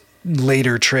versus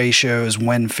later Trey shows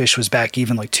when Phish was back,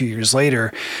 even like 2 years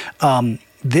later,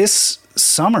 this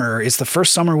summer is the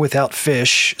first summer without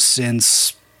Phish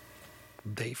since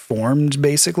they formed,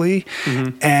 basically.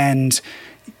 Mm-hmm. And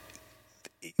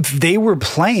they were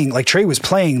playing, like Trey was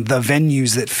playing the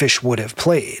venues that Phish would have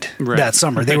played that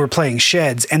summer. They were playing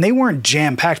sheds, and they weren't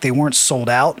jam-packed. They weren't sold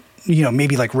out,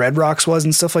 maybe like Red Rocks was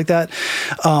and stuff like that.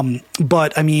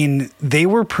 But I mean, they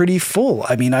were pretty full.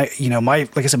 I mean, like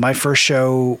I said, my first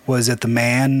show was at the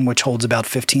Man, which holds about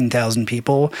 15,000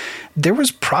 people. There was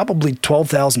probably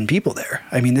 12,000 people there.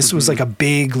 I mean, this was like a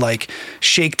big, like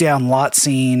shakedown lot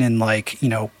scene, and like,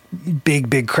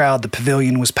 big crowd. The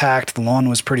pavilion was packed. The lawn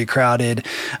was pretty crowded.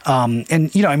 And,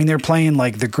 they're playing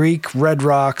like the Greek, Red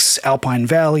Rocks, Alpine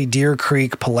Valley, Deer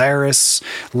Creek, Polaris,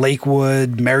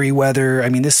 Lakewood, Merriweather. I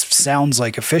mean, this sounds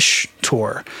like a Phish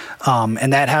tour.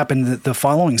 And that happened the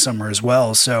following summer as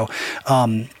well. So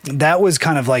that was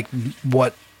kind of like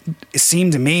what it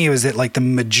seemed to me was that like the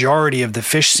majority of the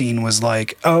Phish scene was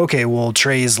like, oh, okay, well,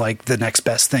 Trey's like the next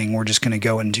best thing. We're just going to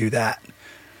go and do that.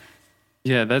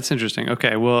 Yeah, that's interesting.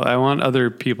 Okay, well, I want other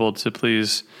people to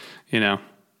please,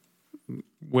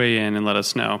 weigh in and let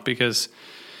us know, because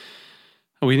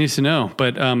we need to know.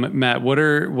 But Matt, what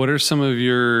are some of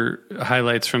your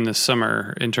highlights from this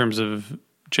summer in terms of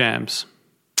jams?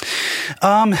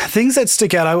 Things that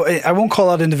stick out, I won't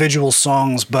call out individual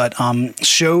songs, but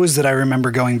shows that I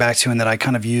remember going back to and that I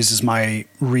kind of use as my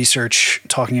research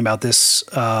talking about this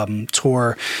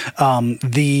tour.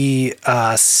 The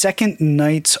second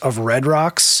night of Red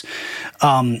Rocks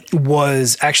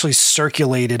was actually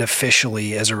circulated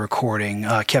officially as a recording.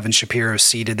 Kevin Shapiro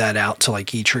seeded that out to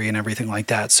like E-Tree and everything like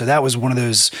that. So that was one of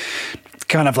those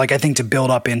kind of like, I think, to build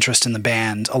up interest in the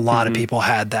band. A lot of people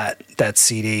had that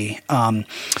CD.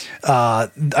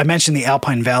 I mentioned the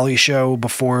Alpine Valley show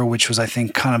before, which was, I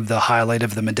think, kind of the highlight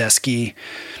of the Medeski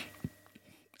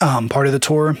part of the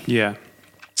tour. Yeah.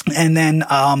 And then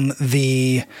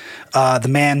the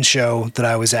Man show that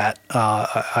I was at,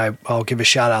 I'll give a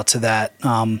shout out to that.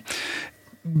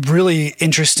 Really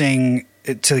interesting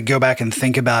to go back and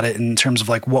think about it in terms of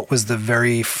like what was the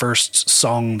very first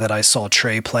song that I saw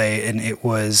Trey play, and it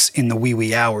was In the Wee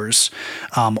Wee Hours,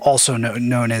 also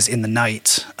known as In the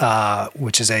Night,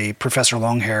 which is a Professor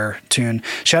Longhair tune.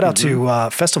 Shout out to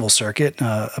Festival Circuit,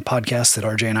 a podcast that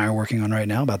RJ and I are working on right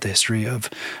now about the history of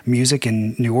music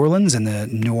in New Orleans and the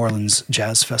New Orleans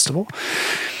Jazz Festival.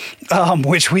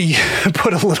 Which we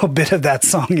put a little bit of that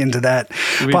song into that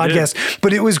podcast.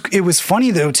 But it was funny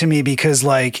though to me because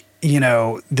like,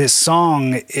 this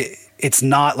song, it's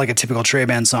not like a typical Trey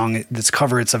band song. This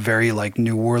cover, it's a very like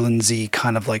New Orleans-y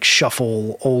kind of like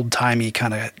shuffle, old-timey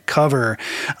kind of cover.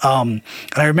 And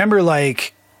I remember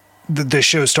like the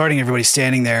show starting, everybody's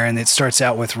standing there, and it starts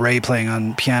out with Ray playing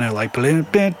on piano like, and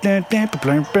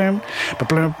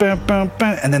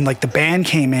then like the band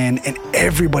came in and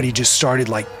everybody just started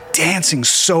like dancing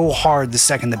so hard the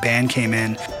second the band came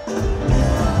in.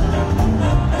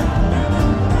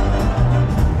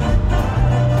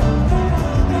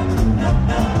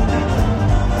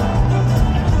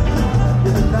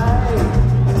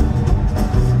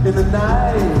 In the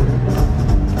night,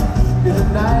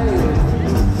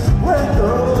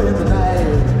 well, in the night,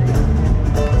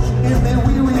 in the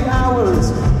wee wee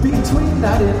hours between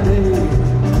night and day.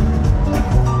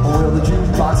 Well, the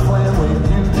jukebox playing when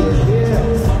you get here,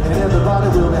 and everybody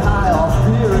will be high off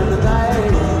beer in the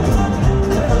night.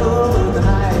 Oh, in the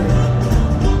night,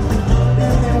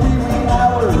 in the wee wee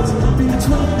hours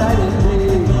between night and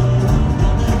day.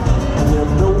 Well,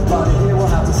 nobody here will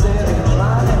have to stand in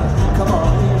line. Come on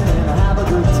in and have a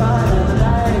good time in the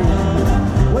night.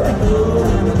 Well,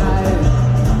 in the night,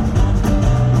 in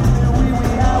the wee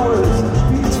wee hours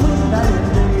between night and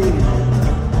day.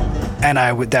 And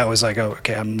that was like, oh,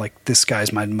 okay, I'm like, this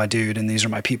guy's my dude, and these are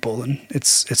my people, and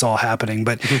it's all happening.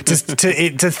 But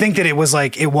to think that it was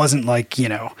like, it wasn't like,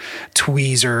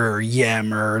 Tweezer or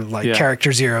Yem or like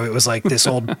Character Zero. It was like this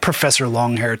old Professor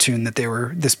Longhair tune that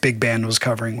this big band was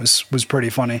covering was pretty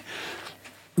funny.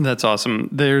 That's awesome.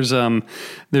 There's a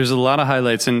lot of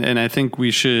highlights, and I think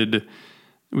we should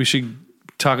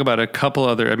talk about a couple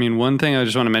other. I mean, one thing I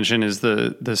just want to mention is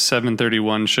the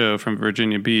 731 show from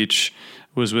Virginia Beach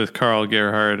was with Carl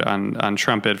Gerhard on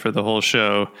trumpet for the whole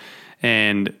show,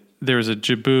 and there was a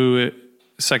Jabu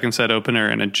second set opener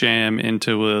and a jam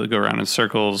into We'll Go Around in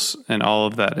Circles, and all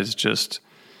of that is just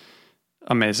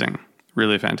amazing,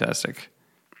 really fantastic.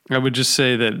 I would just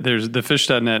say that there's the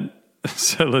Phish.net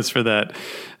set list for that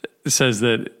says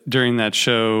that during that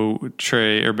show,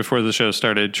 before the show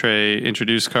started, Trey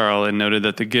introduced Carl and noted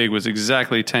that the gig was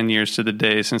exactly 10 years to the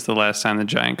day since the last time the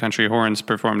Giant Country Horns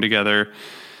performed together,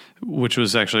 which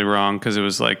was actually wrong because it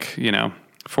was like,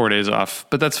 4 days off,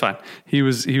 but that's fine. He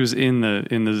was in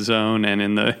the zone and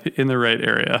in the right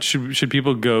area. Should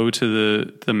people go to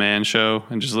the Man show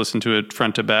and just listen to it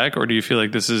front to back, or do you feel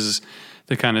like this is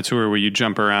the kind of tour where you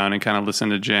jump around and kind of listen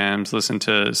to jams, listen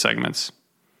to segments?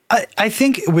 I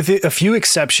think with a few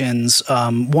exceptions,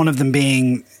 one of them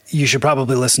being you should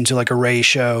probably listen to like a Ray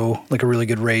show, like a really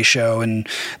good Ray show, and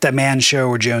that Man show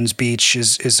or Jones Beach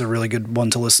is a really good one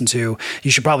to listen to.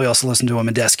 You should probably also listen to a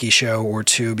Medeski show or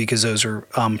two because those are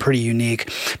pretty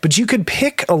unique. But you could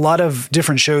pick a lot of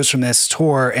different shows from this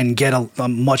tour and get a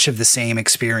much of the same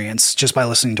experience just by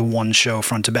listening to one show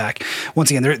front to back.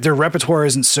 Once again, their repertoire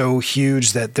isn't so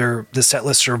huge that the set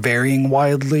lists are varying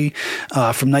wildly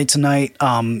from night to night.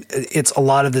 It's a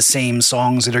lot of the same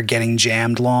songs that are getting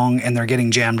jammed long, and they're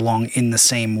getting jammed along in the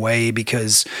same way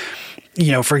because,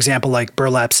 for example, like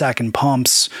Burlap Sack and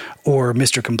Pumps or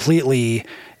Mr. Completely,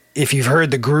 if you've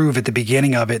heard the groove at the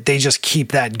beginning of it, they just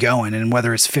keep that going. And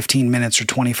whether it's 15 minutes or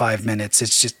 25 minutes,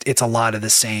 it's a lot of the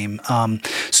same.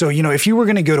 So, if you were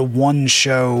going to go to one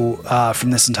show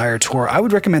from this entire tour, I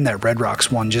would recommend that Red Rocks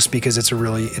one, just because it's a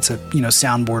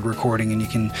soundboard recording, and you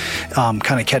can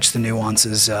kind of catch the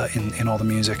nuances in all the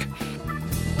music.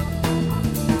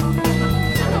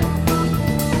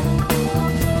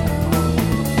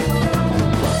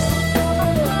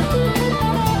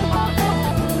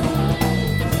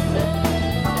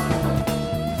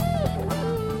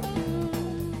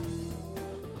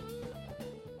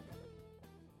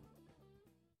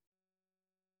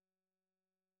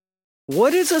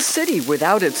 What is a city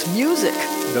without its music?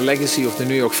 The legacy of the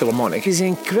New York Philharmonic is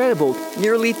incredible.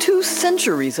 Nearly 2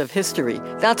 centuries of history.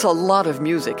 That's a lot of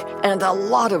music and a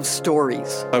lot of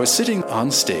stories. I was sitting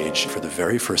on stage for the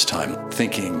very first time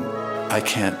thinking, I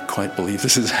can't quite believe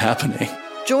this is happening.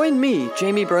 Join me,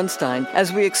 Jamie Bernstein,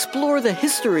 as we explore the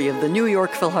history of the New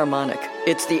York Philharmonic.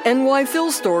 It's the NY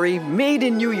Phil Story Made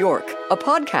in New York, a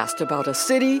podcast about a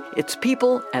city, its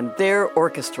people, and their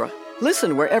orchestra.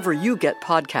 Listen wherever you get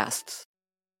podcasts.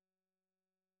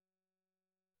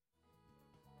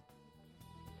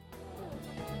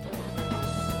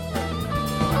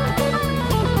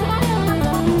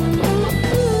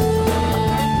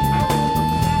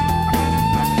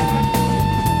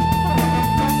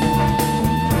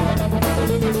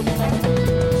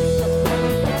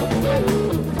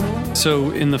 So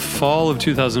in the fall of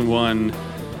 2001,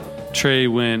 Trey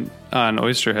went on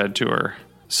Oysterhead tour.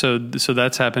 So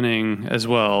that's happening as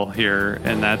well here.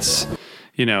 And that's,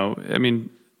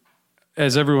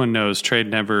 as everyone knows, Trey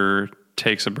never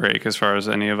takes a break as far as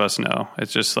any of us know.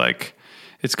 It's just like,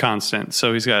 it's constant.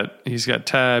 So he's got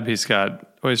Tab, he's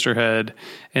got Oysterhead.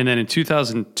 And then in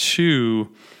 2002,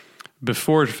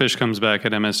 before Phish comes back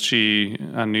at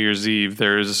MSG on New Year's Eve,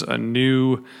 there's a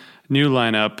new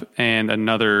lineup and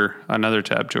another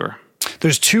Tab tour.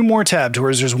 There's 2 more Tab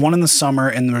tours. There's one in the summer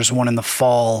and there's one in the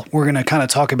fall. We're going to kind of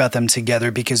talk about them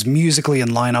together because musically and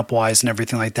lineup wise and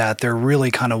everything like that, they're really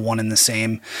kind of one and the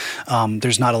same.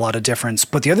 There's not a lot of difference.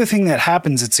 But the other thing that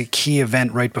happens, it's a key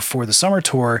event right before the summer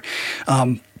tour.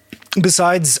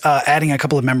 Besides adding a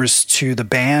couple of members to the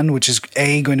band, which is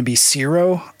going to be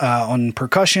Ciro on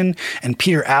percussion and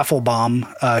Peter Affelbaum,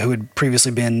 who had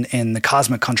previously been in the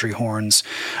Cosmic Country Horns,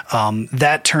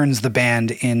 that turns the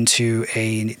band into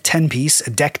a 10-piece,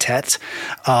 a dectet,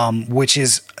 which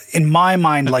is, in my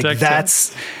mind,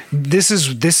 this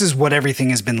is what everything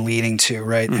has been leading to,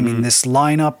 right? Mm-hmm. I mean, this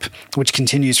lineup, which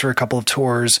continues for a couple of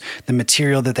tours, the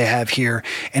material that they have here,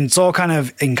 and it's all kind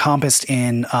of encompassed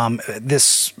in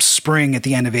this spring at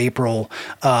the end of April,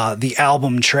 the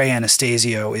album Trey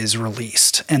Anastasio is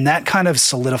released. And that kind of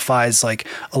solidifies like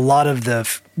a lot of the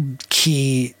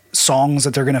key songs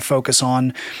that they're going to focus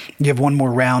on. You have one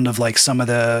more round of like some of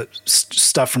the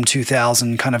stuff from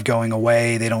 2000 kind of going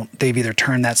away. They've either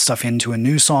turned that stuff into a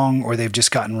new song or they've just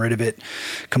gotten rid of it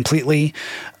completely.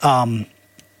 And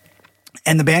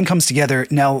the band comes together.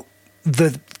 Now,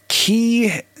 the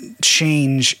key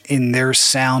change in their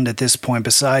sound at this point,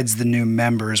 besides the new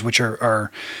members, which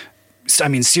are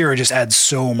Ciro just adds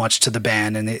so much to the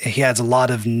band, and he adds a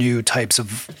lot of new types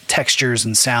of textures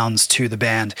and sounds to the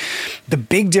band. The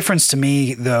big difference to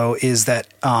me, though, is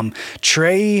that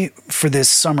Trey, for this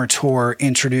summer tour,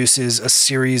 introduces a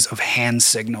series of hand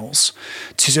signals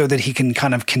so that he can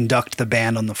kind of conduct the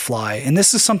band on the fly. And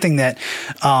this is something that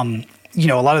a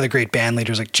lot of the great band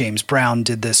leaders like James Brown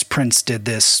did this, Prince did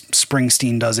this,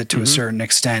 Springsteen does it to a certain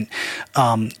extent.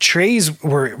 Trey's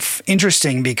were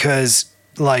interesting because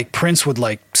like Prince would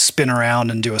like spin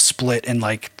around and do a split and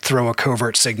like throw a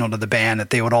covert signal to the band that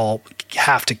they would all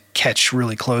have to catch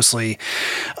really closely.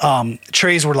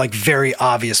 Trey's were like very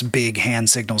obvious big hand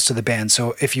signals to the band.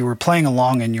 So if you were playing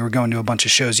along and you were going to a bunch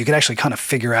of shows, you could actually kind of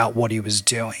figure out what he was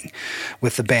doing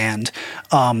with the band.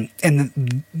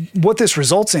 And what this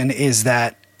results in is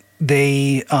that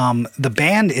the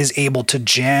band is able to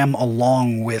jam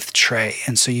along with Trey.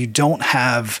 And so you don't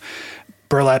have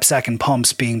Burlap Sack and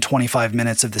Pumps being 25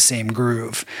 minutes of the same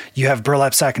groove. You have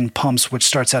Burlap Sack and Pumps, which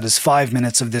starts out as 5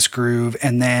 minutes of this groove,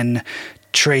 and then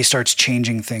Trey starts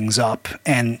changing things up.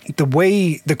 And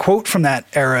the quote from that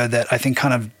era that I think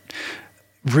kind of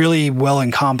really well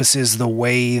encompasses the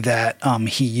way that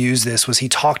he used this was he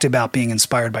talked about being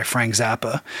inspired by Frank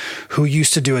Zappa, who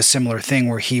used to do a similar thing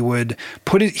where he'd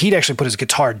actually put his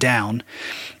guitar down.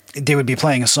 They would be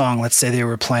playing a song. Let's say they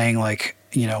were playing like,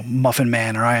 Muffin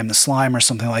Man or I Am the Slime or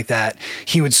something like that.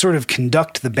 He would sort of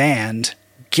conduct the band,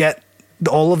 get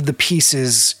all of the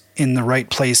pieces in the right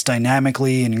place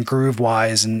dynamically and groove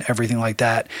wise and everything like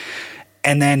that.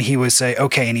 And then he would say,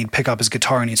 okay, and he'd pick up his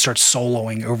guitar and he'd start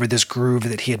soloing over this groove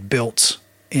that he had built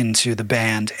into the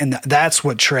band. And that's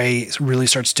what Trey really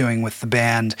starts doing with the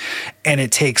band. And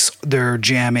it takes their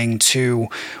jamming to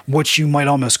what you might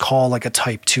almost call like a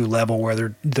type 2 level,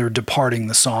 where they're departing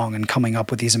the song and coming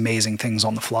up with these amazing things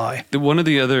on the fly. One of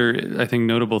the other, I think,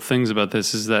 notable things about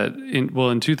this is that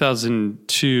in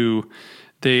 2002,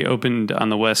 they opened on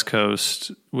the West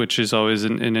Coast, which is always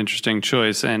an interesting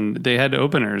choice. And they had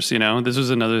openers, This was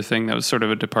another thing that was sort of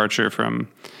a departure from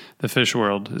the Phish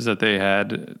world, is that they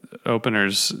had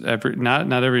openers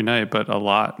not every night, but a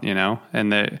lot,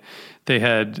 and they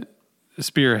had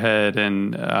Spearhead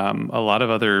and a lot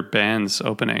of other bands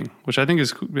opening, which I think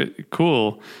is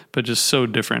cool, but just so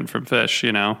different from Phish.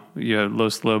 You have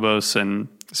Los Lobos and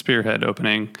Spearhead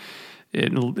opening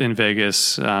in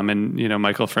Vegas, and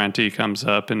Michael Franti comes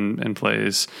up and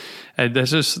plays. And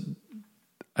that's just,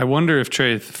 I wonder if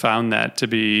Trey found that to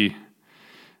be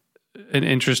an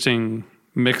interesting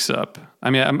mix-up. I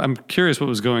mean, I'm curious what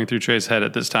was going through Trey's head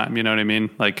at this time. You know what I mean?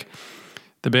 Like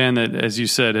the band that, as you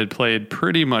said, had played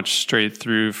pretty much straight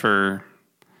through for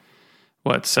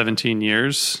 17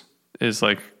 years is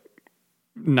like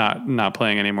not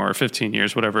playing anymore, 15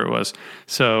 years, whatever it was.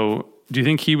 So do you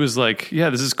think he was like, yeah,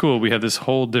 this is cool. We have this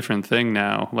whole different thing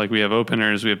now. Like we have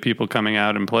openers, we have people coming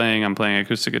out and playing. I'm playing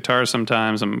acoustic guitar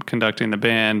sometimes. I'm conducting the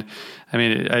band. I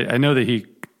mean, I know that he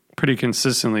pretty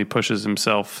consistently pushes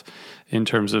himself in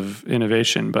terms of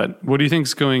innovation, but what do you think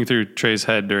is going through Trey's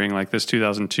head during like this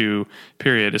 2002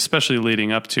 period, especially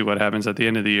leading up to what happens at the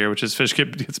end of the year, which is Phish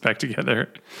gets back together?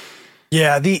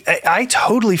 Yeah, I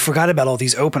totally forgot about all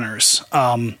these openers.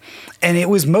 And it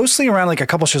was mostly around like a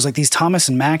couple shows, like these Thomas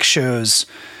and Mack shows.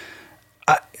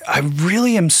 I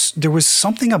really am, there was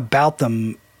something about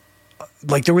them,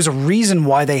 like there was a reason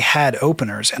why they had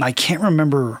openers, and I can't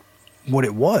remember what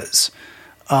it was.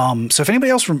 So if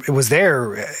anybody else was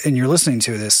there and you're listening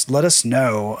to this, let us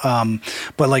know.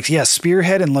 But like, yeah,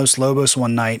 Spearhead and Los Lobos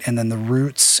one night, and then the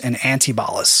Roots and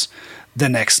Antibalas the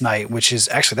next night, which is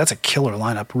actually, that's a killer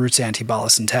lineup, Roots,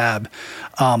 Antibalas, and Tab.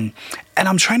 And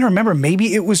I'm trying to remember,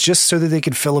 maybe it was just so that they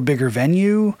could fill a bigger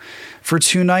venue for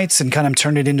 2 nights and kind of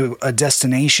turn it into a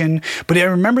destination. But I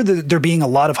remember there being a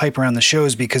lot of hype around the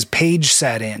shows because Page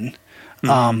sat in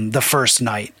the first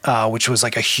night, which was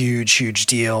like a huge, huge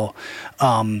deal.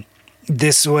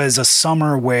 This was a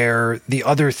summer where the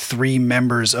other 3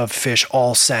 members of Phish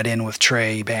all sat in with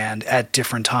Trey Band at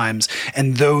different times.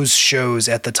 And those shows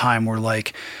at the time were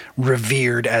like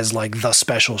revered as like the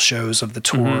special shows of the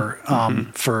tour,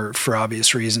 for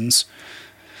obvious reasons.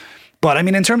 But I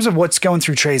mean, in terms of what's going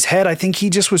through Trey's head, I think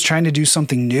he just was trying to do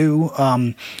something new.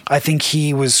 I think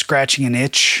he was scratching an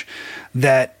itch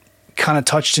that kind of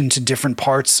touched into different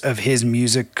parts of his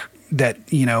music, that,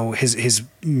 his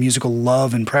musical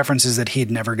love and preferences that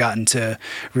he'd never gotten to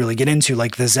really get into,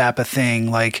 like the Zappa thing,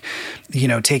 like,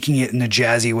 taking it in a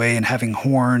jazzy way and having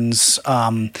horns.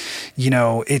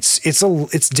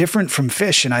 It's different from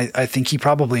Phish. And I think he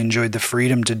probably enjoyed the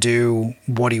freedom to do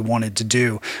what he wanted to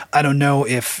do. I don't know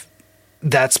if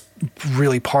that's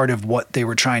really part of what they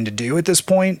were trying to do at this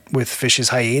point with Phish's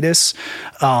hiatus.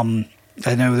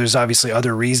 I know there's obviously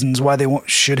other reasons why they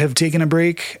should have taken a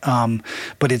break,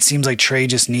 but it seems like Trey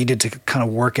just needed to kind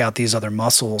of work out these other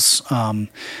muscles and,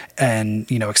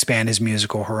 expand his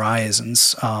musical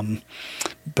horizons. I mean,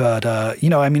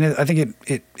 I think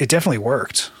it definitely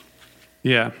worked.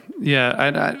 Yeah.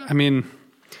 Yeah. I mean,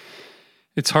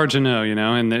 it's hard to know,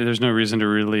 and there's no reason to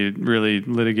really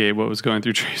litigate what was going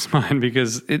through Trey's mind,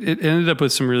 because it ended up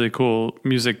with some really cool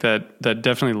music that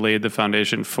definitely laid the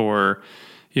foundation for,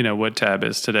 what Tab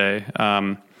is today.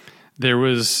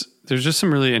 There's just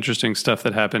some really interesting stuff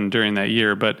that happened during that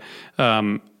year. But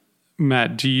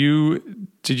Matt, did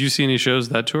you see any shows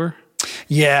that tour?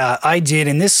 Yeah, I did.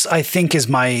 And this, I think, is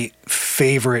my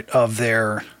favorite of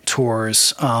their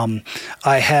tours. I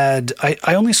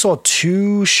only saw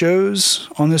 2 shows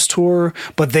on this tour,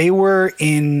 but they were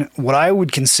in what I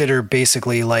would consider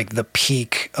basically like the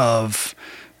peak of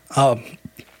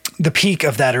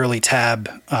that early Tab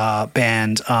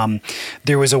band.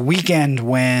 There was a weekend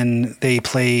when they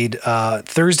played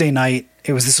Thursday night.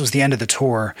 This was the end of the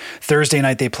tour. Thursday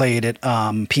night they played at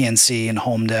PNC in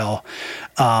Holmdel.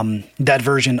 That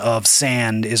version of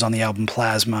Sand is on the album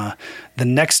Plasma. The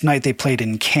next night they played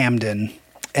in Camden,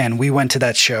 and we went to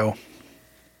that show.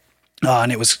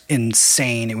 And it was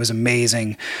insane. It was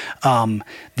amazing. The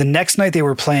next night they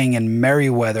were playing in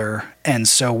Merriweather. And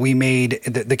so we made,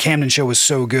 the Camden show was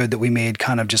so good that we made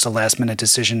kind of just a last minute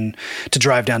decision to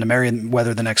drive down to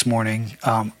Merriweather the next morning.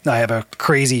 I have a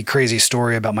crazy, crazy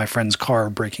story about my friend's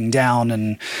car breaking down,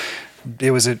 and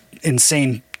it was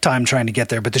insane time trying to get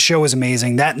there, but the show was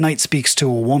amazing. That Night Speaks to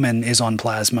a Woman is on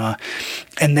Plasma.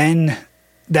 And then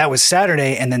that was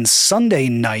Saturday, and then Sunday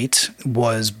night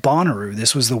was Bonnaroo.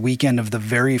 This was the weekend of the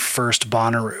very first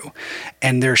Bonnaroo,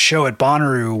 and their show at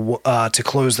Bonnaroo to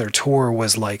close their tour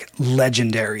was like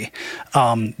legendary.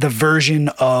 The version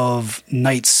of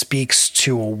Night Speaks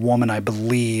to a Woman, I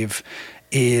believe,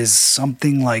 is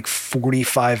something like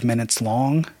 45 minutes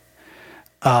long.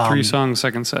 3-song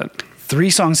second set.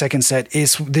 3-song second set.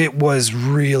 It was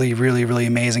really, really, really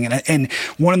amazing. And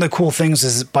one of the cool things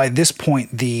is by this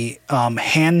point, the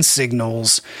hand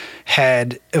signals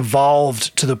had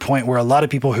evolved to the point where a lot of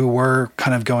people who were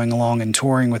kind of going along and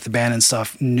touring with the band and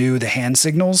stuff knew the hand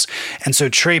signals. And so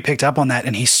Trey picked up on that,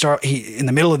 and he in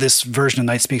the middle of this version of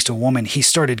Night Speaks to a Woman, he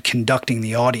started conducting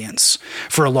the audience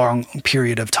for a long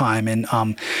period of time. And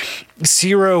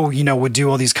Ciro, would do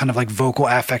all these kind of like vocal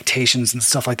affectations and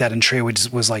stuff like that, and Trey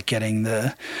was like getting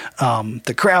the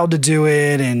crowd to do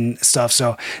it and stuff.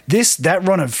 So that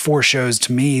run of 4 shows,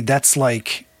 to me, that's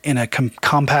like in a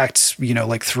compact,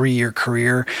 like 3-year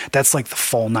career, that's like the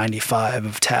fall 95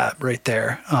 of Tab right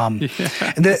there. And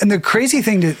the crazy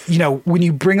thing to, when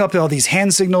you bring up all these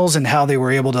hand signals and how they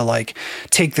were able to like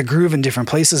take the groove in different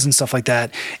places and stuff like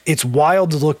that, it's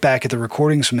wild to look back at the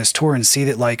recordings from this tour and see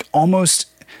that like almost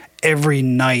every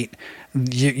night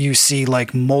you see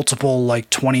like multiple like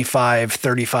 25,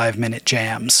 35 minute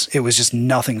jams. It was just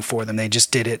nothing for them. They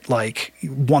just did it like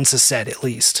once a set at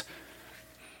least.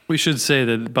 We should say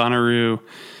that Bonnaroo,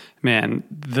 man,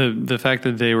 the fact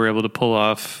that they were able to pull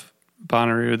off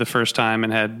Bonnaroo the first time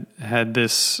and had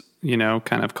this,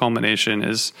 kind of culmination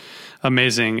is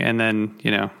amazing. And then,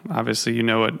 obviously,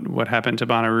 what happened to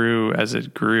Bonnaroo as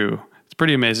it grew. It's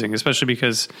pretty amazing, especially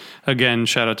because, again,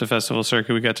 shout out to Festival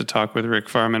Circuit. We got to talk with Rick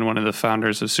Farman, one of the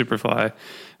founders of Superfly,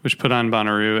 which put on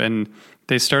Bonnaroo. And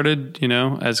they started,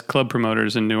 as club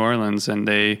promoters in New Orleans, and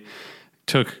they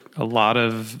took a lot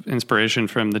of inspiration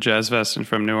from the Jazz Fest and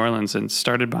from New Orleans and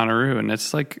started Bonnaroo. And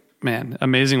it's like, man,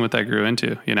 amazing what that grew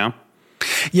into,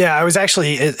 Yeah, I was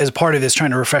actually, as part of this,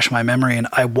 trying to refresh my memory, and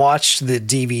I watched the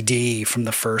DVD from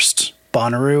the first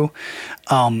Bonnaroo.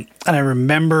 And I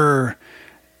remember,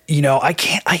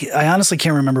 I honestly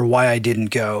can't remember why I didn't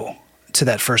go to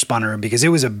that first Bonnaroo, because it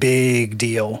was a big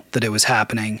deal that it was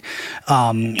happening.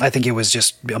 I think it was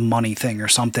just a money thing or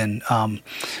something.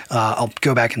 I'll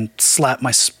go back and slap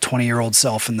my 20-year-old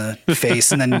self in the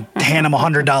face and then hand him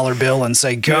 $100 bill and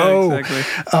say, go. Yeah,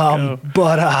 exactly. Go.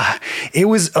 But it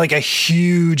was like a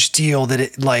huge deal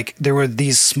that there were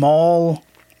these small,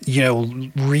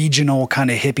 regional kind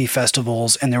of hippie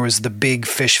festivals, and there was the big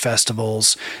fish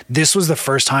festivals. This was the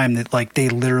first time that they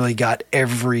literally got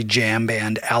every jam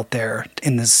band out there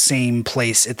in the same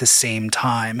place at the same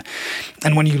time.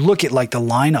 And when you look at the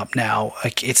lineup now,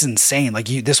 it's insane.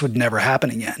 This would never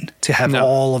happen again, to have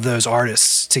all of those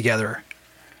artists together.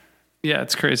 Yeah,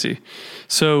 it's crazy.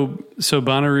 So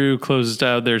Bonnaroo closed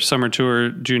out their summer tour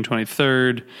June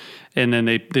 23rd. And then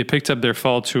they picked up their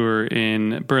fall tour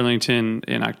in Burlington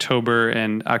in October,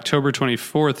 and October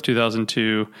 24th,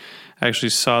 2002, I actually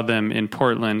saw them in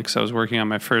Portland because I was working on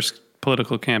my first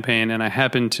political campaign, and I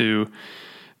happened to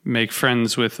make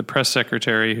friends with the press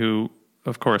secretary who,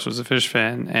 of course, was a Fish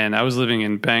fan, and I was living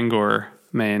in Bangor,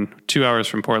 Maine, 2 hours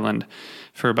from Portland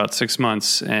for about 6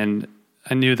 months, and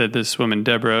I knew that this woman,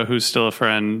 Deborah, who's still a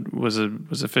friend, was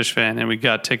a Fish fan, and we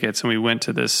got tickets, and we went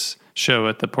to this show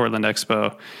at the Portland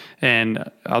Expo. And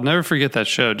I'll never forget that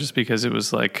show, just because it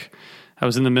was like I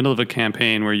was in the middle of a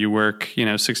campaign where you work,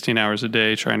 16 hours a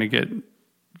day trying to get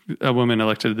a woman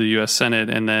elected to the U.S. Senate.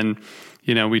 And then,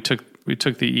 we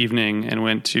took the evening and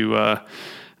went to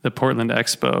the Portland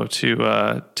Expo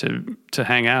to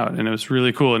hang out, and it was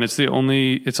really cool. And it's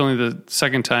only the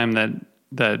second time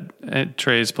that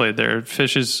Trey's played there.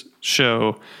 Fish's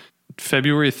show,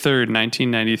 February 3rd,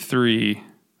 1993,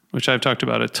 which I've talked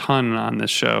about a ton on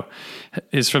this show,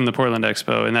 is from the Portland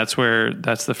Expo. And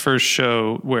that's the first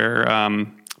show where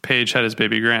Page had his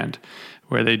Baby Grand,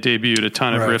 where they debuted a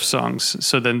ton of riff songs.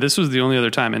 So then this was the only other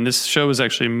time. And this show was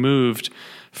actually moved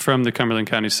from the Cumberland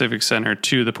County Civic Center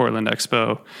to the Portland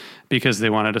Expo because they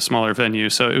wanted a smaller venue.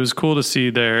 So it was cool to see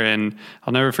there. And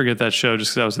I'll never forget that show,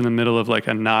 just because I was in the middle of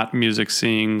a not music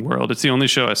seeing world. It's the only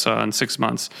show I saw in 6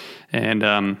 months.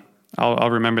 And, I'll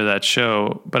remember that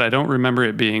show, but I don't remember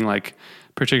it being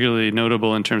particularly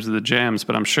notable in terms of the jams,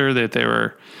 but I'm sure that they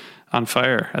were on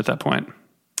fire at that point.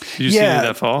 Did you see it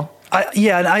that fall?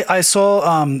 I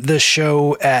saw the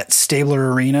show at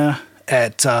Stabler Arena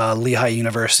at Lehigh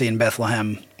University in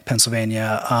Bethlehem,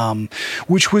 Pennsylvania,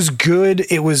 which was good.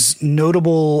 It was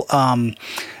notable.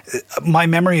 My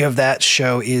memory of that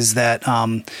show is that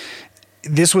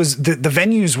this was the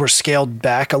venues were scaled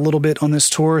back a little bit on this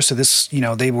tour. So this,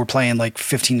 they were playing like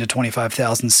 15 to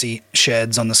 25,000 seat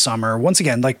sheds on the summer. Once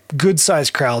again, like good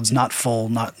sized crowds, not full,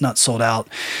 not sold out.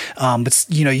 But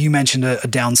you mentioned a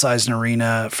downsized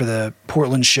arena for the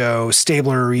Portland show.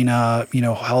 Stabler Arena,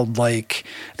 held like,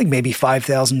 I think maybe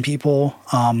 5,000 people.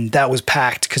 That was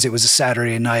packed because it was a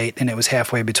Saturday night and it was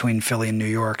halfway between Philly and New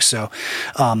York. So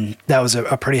that was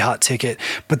a pretty hot ticket.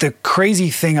 But the crazy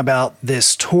thing about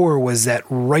this tour was that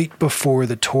right before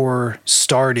the tour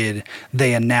started,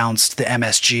 they announced the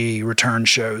MSG return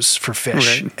shows for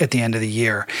Phish at the end of the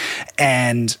year.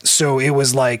 And so it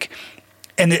was like,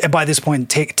 and by this point,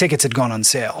 tickets had gone on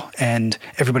sale and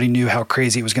everybody knew how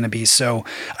crazy it was going to be. So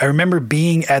I remember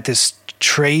being at this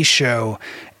Trey show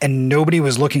and nobody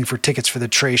was looking for tickets for the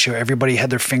Trey show. Everybody had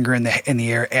their finger in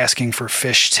the air asking for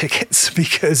Phish tickets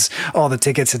because all the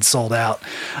tickets had sold out.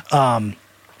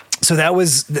 So it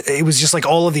was just like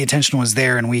all of the attention was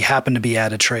there, and we happened to be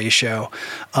at a Trey show.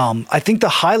 I think the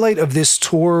highlight of this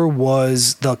tour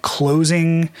was the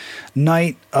closing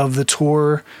night of the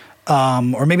tour,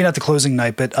 or maybe not the closing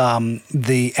night, but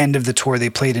the end of the tour. They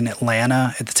played in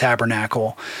Atlanta at the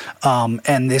Tabernacle,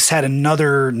 and this had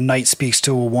another Night Speaks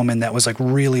to a Woman that was like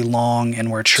really long,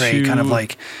 and where Trey kind of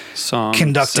like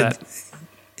conducted. Set.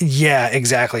 Yeah,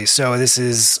 exactly. So this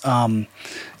is,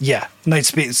 Night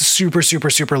Speaks, super,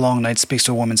 super, super long Night Speaks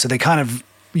to a Woman. So they kind of,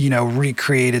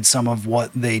 recreated some of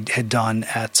what they had done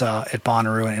at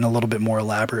Bonnaroo and a little bit more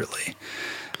elaborately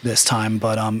this time.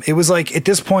 But it was like, at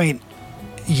this point,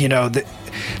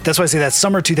 that's why I say that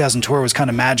summer 2000 tour was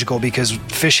kind of magical because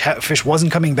Phish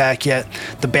wasn't coming back yet.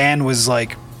 The band was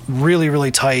like really,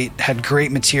 really tight, had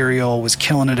great material, was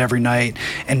killing it every night,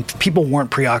 and people weren't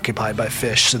preoccupied by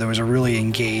Phish, so there was a really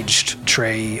engaged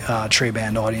Trey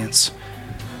band audience.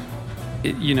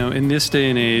 In this day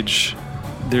and age,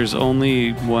 there's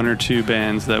only one or two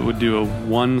bands that would do a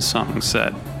one-song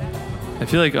set. I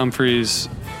feel like Umphrey's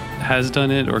has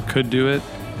done it or could do it.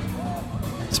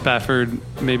 Spafford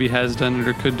maybe has done it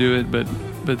or could do it,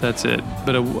 but that's it.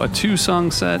 But a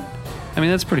two-song set, I mean,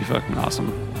 that's pretty fucking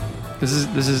awesome. This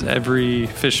is every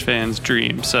Phish fan's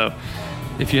dream. So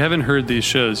if you haven't heard these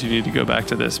shows, you need to go back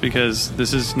to this because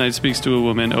this is Night Speaks to a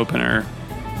Woman opener,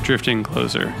 Drifting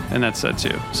closer, and that's set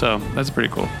too. So that's pretty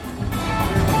cool.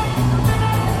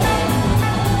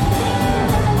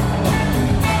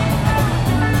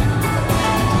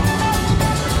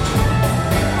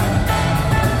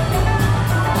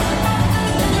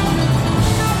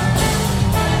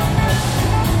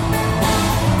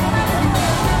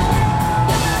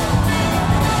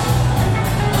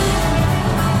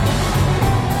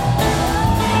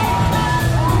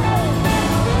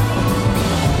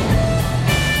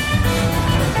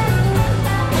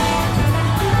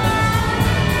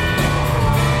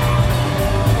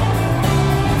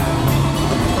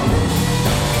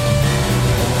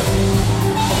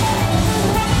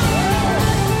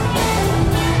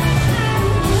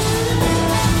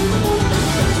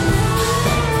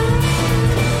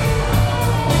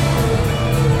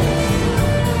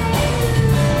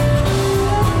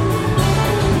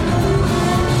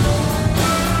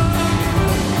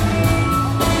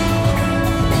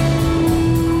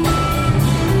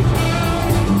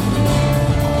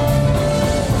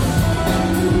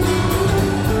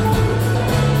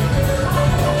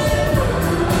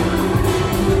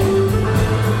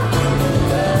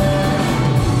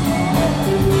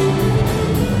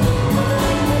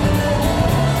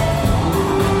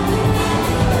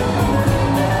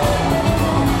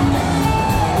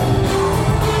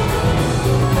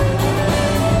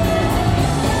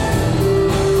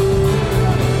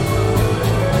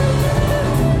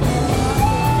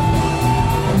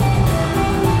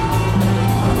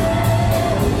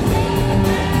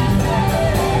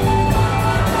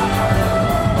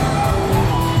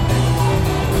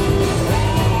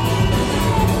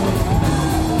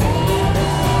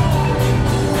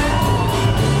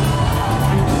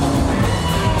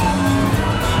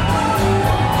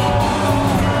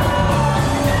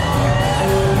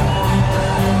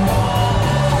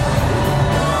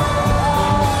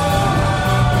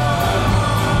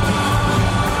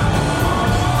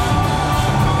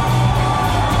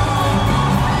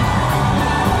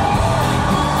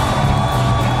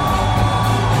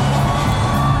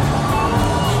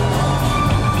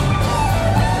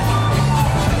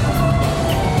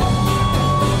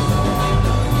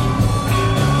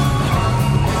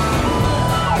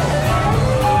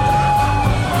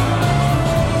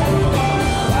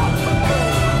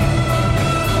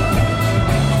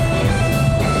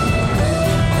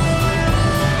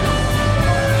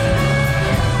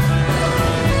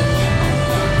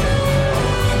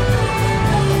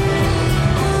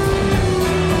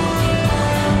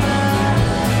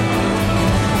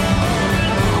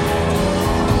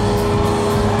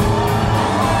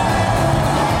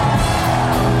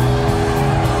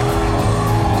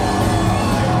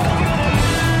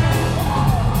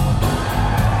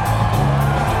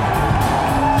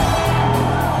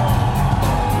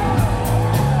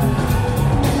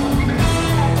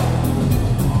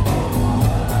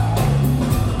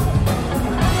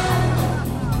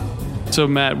 So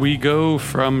Matt, we go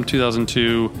from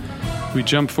 2002, we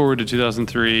jump forward to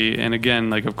 2003, and again,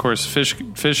 like of course,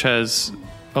 Phish has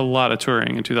a lot of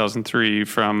touring in 2003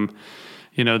 from,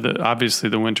 obviously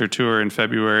the winter tour in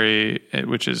February,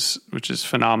 which is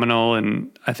phenomenal,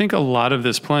 and I think a lot of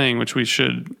this playing, which we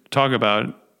should talk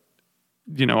about,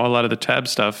 a lot of the Tab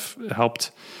stuff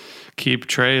helped keep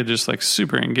Trey just like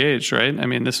super engaged, right? I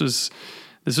mean, this was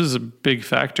a big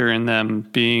factor in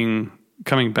them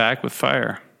coming back with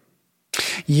fire.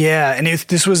 Yeah, and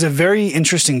this was a very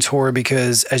interesting tour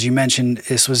because, as you mentioned,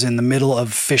 this was in the middle of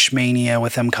Phish Mania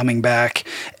with them coming back.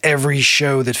 Every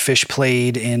show that Phish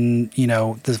played in,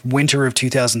 the winter of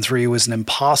 2003 was an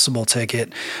impossible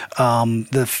ticket.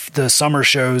 The summer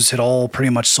shows had all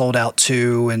pretty much sold out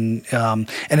too, and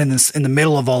in the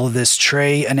middle of all of this,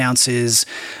 Trey announces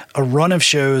a run of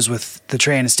shows with the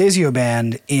Trey Anastasio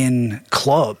Band in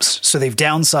clubs. So they've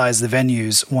downsized the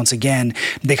venues once again.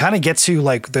 They kind of get to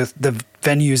like the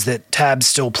venues that Tab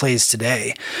still plays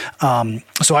today.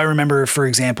 So I remember, for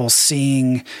example,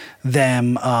 seeing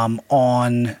them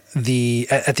at the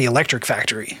Electric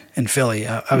Factory in Philly.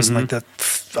 I was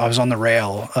I was on the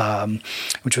rail,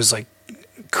 which was like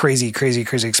crazy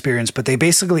experience. But it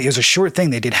was a short thing.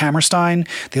 They did Hammerstein,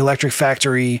 the Electric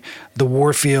Factory, the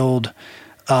Warfield,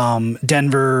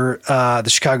 Denver, the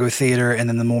Chicago Theater, and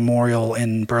then the Memorial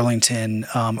in Burlington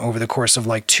over the course of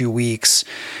like 2 weeks.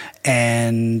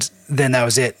 And then that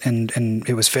was it. And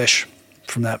it was Phish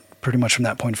pretty much from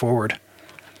that point forward.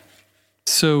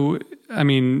 So, I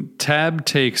mean, Tab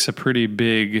takes a pretty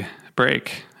big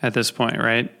break at this point,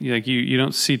 right? Like you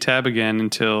don't see Tab again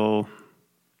until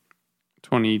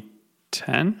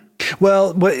 2010.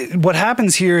 Well, what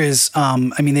happens here is,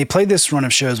 they played this run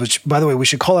of shows, which, by the way, we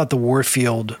should call out the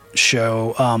Warfield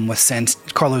show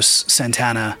with Carlos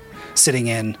Santana sitting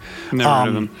in. Never heard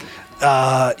of him.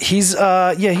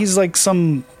 He's like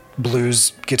some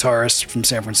blues guitarist from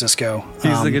San Francisco.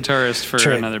 He's the guitarist for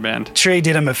another band. Trey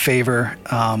did him a favor.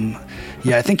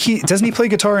 I think doesn't he play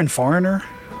guitar in Foreigner?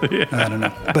 Yeah. I don't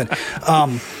know, but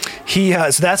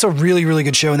so that's a really, really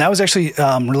good show, and that was actually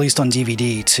released on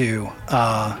DVD too,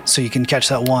 so you can catch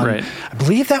that one. Right. I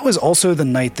believe that was also the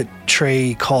night that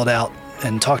Trey called out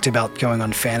and talked about going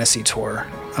on Fantasy Tour.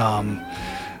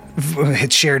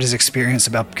 Had shared his experience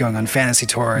about going on Fantasy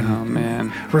Tour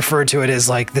and referred to it as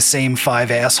like the same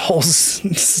 5 assholes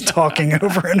talking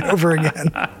over and over again.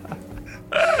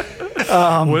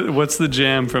 What's the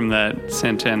jam from that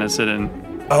Santana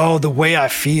sit-in? Oh, The Way I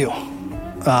Feel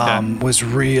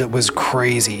was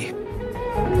crazy.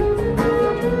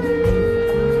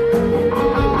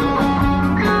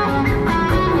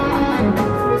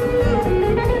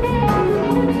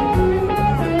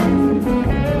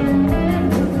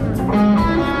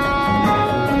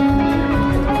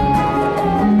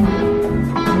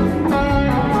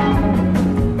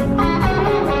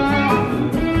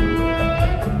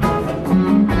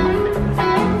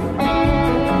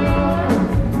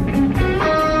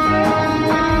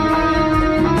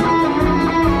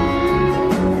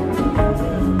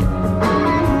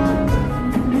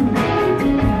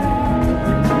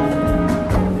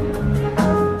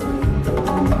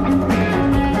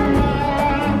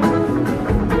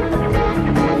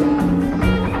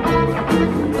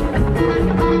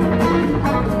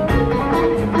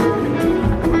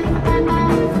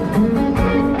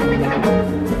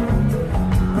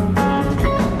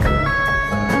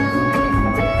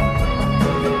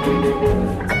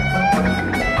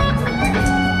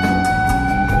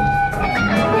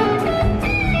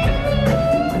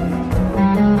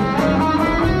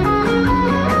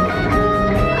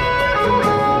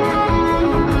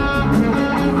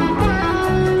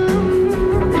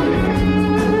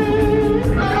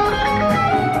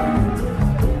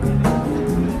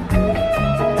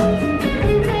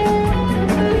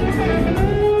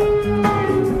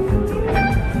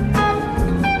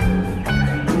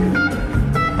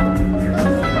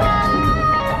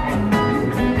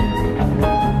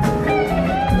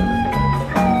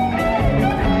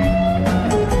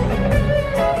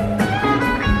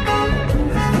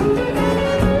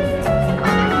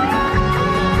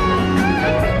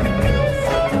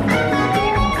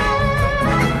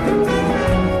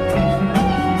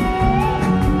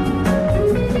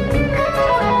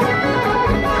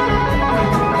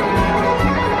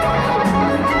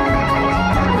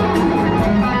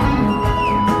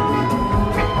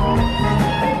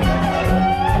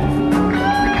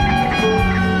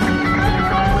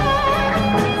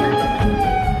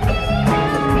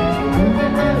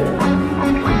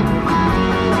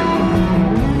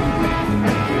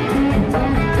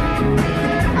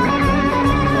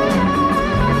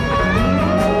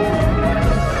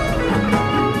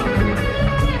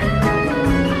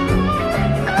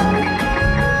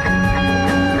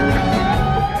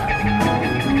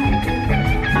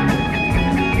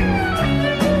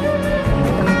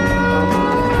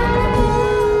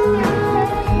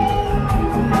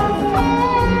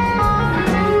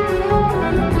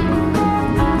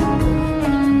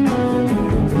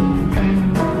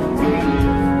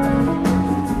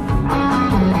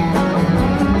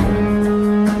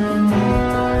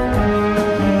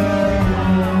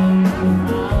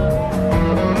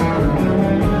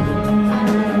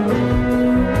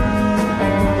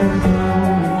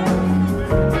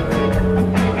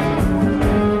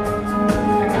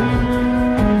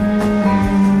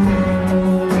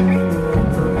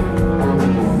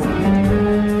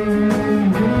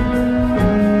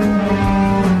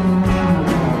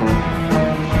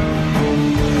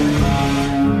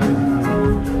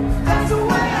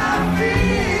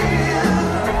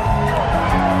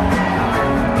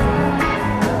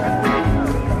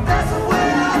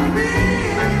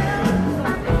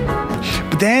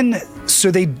 then,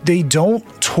 so they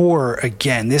don't tour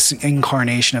again. This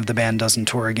incarnation of the band doesn't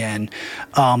tour again.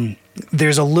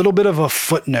 There's a little bit of a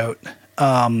footnote,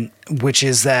 which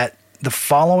is that the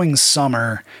following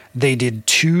summer, they did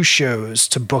 2 shows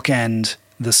to bookend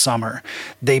the summer.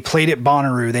 They played at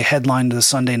Bonnaroo. They headlined the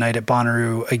Sunday night at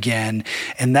Bonnaroo again.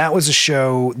 And that was a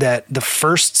show that the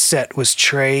first set was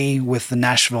Trey with the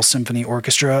Nashville Symphony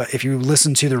Orchestra. If you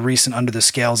listen to the recent Under the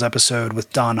Scales episode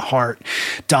with Don Hart,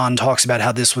 Don talks about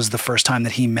how this was the first time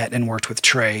that he met and worked with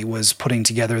Trey, was putting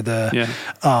together the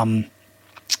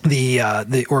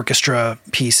orchestra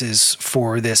pieces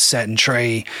for this set, and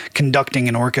Trey conducting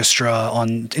an orchestra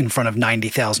in front of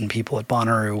 90,000 people at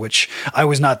Bonnaroo, which I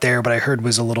was not there, but I heard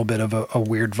was a little bit of a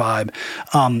weird vibe.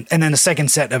 And then a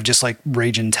second set of just like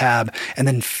Rage and Tab, and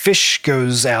then Fish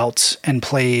goes out and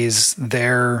plays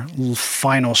their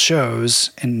final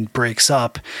shows and breaks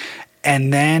up.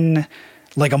 And then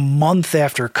like a month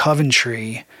after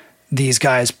Coventry, these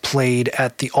guys played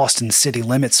at the Austin City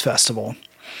Limits Festival.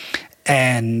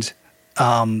 And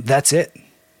that's it.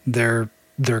 They're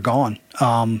gone.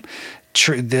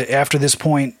 After this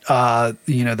point,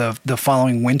 the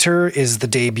following winter is the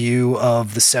debut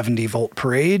of the 70 Volt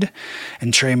Parade,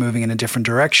 and Trey moving in a different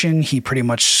direction. He pretty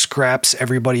much scraps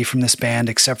everybody from this band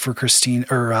except for Jen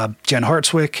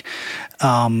Hartswick,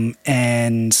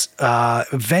 and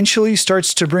eventually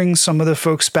starts to bring some of the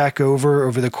folks back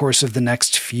over the course of the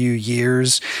next few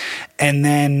years. And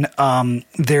then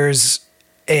there's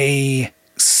a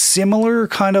similar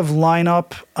kind of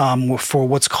lineup for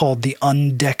what's called the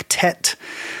Undectet,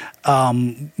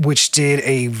 which did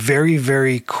a very,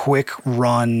 very quick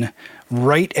run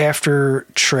right after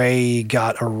Trey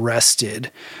got arrested.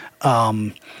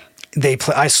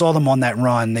 I saw them on that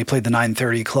run. They played the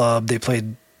 930 Club. They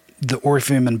played the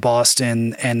Orpheum in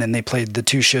Boston, and then they played the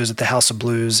 2 shows at the House of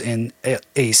Blues in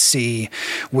AC,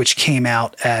 which came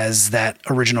out as that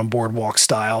original Boardwalk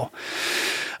style.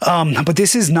 But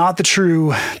this is not the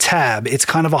true Tab. It's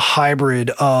kind of a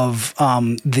hybrid of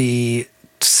the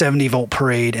 70 Volt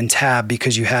Parade and Tab,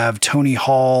 because you have Tony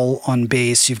Hall on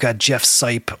bass, you've got Jeff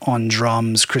Sipe on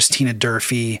drums, Christina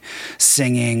Durfee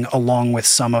singing, along with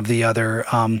some of the other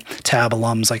Tab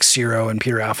alums like Ciro and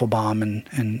Peter Affelbaum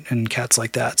and cats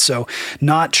like that. So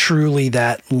not truly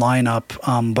that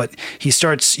lineup, but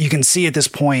you can see at this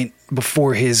point,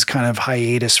 before his kind of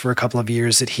hiatus for a couple of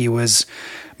years, that he was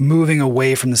moving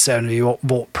away from the 70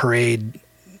 Volt Parade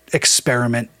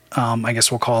experiment, I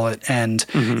guess we'll call it, and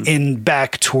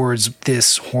back towards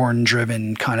this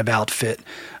horn-driven kind of outfit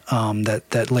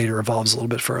that later evolves a little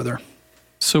bit further.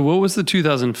 So what was the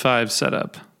 2005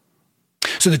 setup?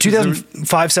 So the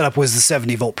 2005 setup was the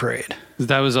 70 Volt Parade.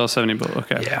 That was all 70 volt.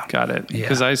 Okay, yeah. Got it.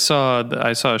 Because I saw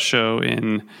a show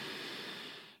in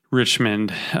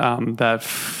Richmond that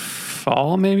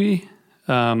fall, maybe.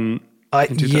 I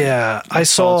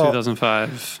saw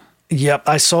 2005. Yep,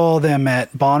 I saw them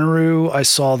at Bonnaroo. I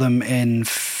saw them in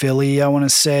Philly, I want to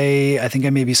say. I think I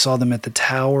maybe saw them at the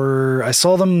Tower. I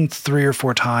saw them 3 or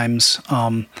 4 times.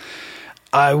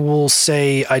 I will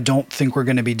say I don't think we're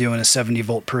going to be doing a 70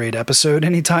 Volt Parade episode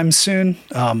anytime soon,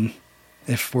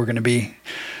 if we're going to be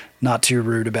not too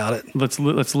rude about it. Let's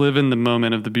live in the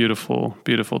moment of the beautiful,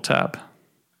 beautiful Tab.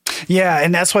 Yeah,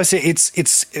 and that's why I say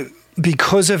it's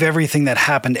because of everything that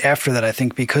happened after that. I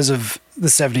think because of the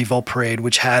 70 Volt Parade,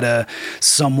 which had a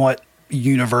somewhat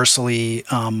universally,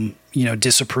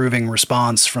 disapproving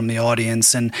response from the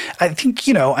audience. And I think,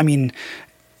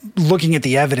 looking at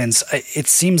the evidence, it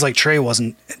seems like Trey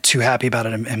wasn't too happy about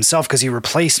it himself, because he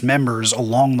replaced members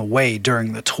along the way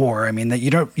during the tour. I mean, that you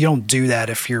don't do that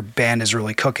if your band is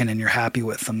really cooking and you're happy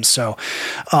with them. So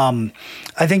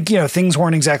I think, things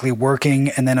weren't exactly working.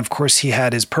 And then, of course, he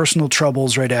had his personal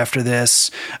troubles right after this.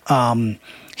 And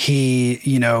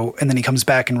then he comes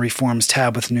back and reforms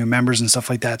Tab with new members and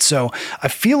stuff like that. So I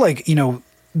feel like,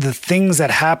 the things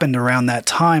that happened around that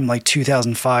time, like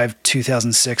 2005,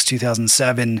 2006,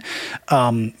 2007,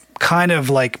 kind of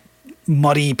like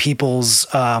muddy people's,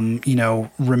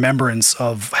 remembrance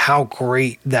of how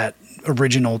great that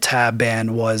original Tab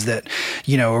band was, that,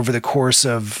 over the course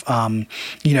of,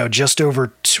 just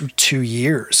over 2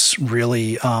 years,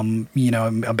 really,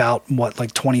 about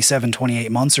 27,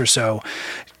 28 months or so,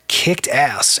 kicked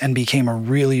ass and became a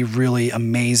really, really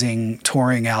amazing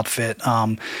touring outfit,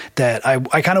 that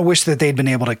I kind of wish that they'd been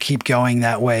able to keep going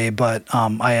that way. But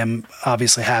I am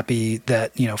obviously happy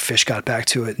that, Fish got back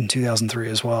to it in 2003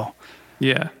 as well.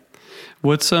 Yeah.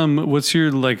 What's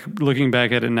your, looking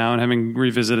back at it now and having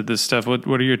revisited this stuff, what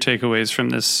are your takeaways from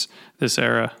this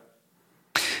era?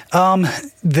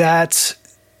 That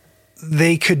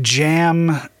they could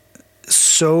jam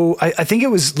so I think it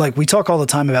was like, we talk all the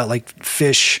time about like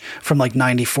Phish from like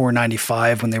 94,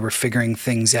 95 when they were figuring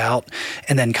things out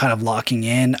and then kind of locking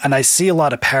in. And I see a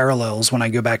lot of parallels when I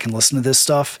go back and listen to this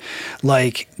stuff.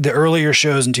 Like the earlier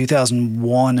shows in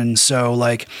 2001 and so,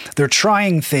 like, they're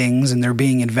trying things and they're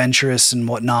being adventurous and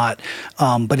whatnot.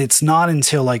 But it's not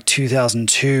until like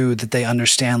 2002 that they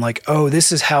understand like, oh,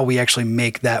 this is how we actually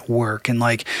make that work. And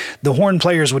like the horn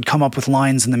players would come up with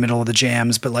lines in the middle of the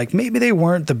jams, but like maybe they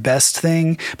weren't the best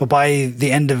thing. But by the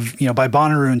end of, by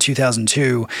Bonnaroo in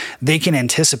 2002, they can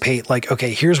anticipate like,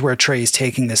 okay, here's where Trey's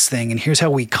taking this thing and here's how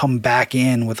we come back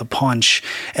in with a punch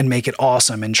and make it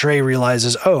awesome. And Trey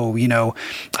realizes, oh,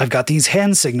 I've got these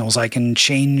hand signals. I can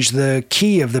change the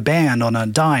key of the band on a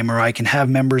dime, or I can have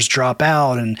members drop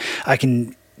out, and I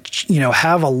can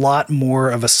have a lot more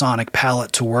of a sonic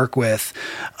palette to work with.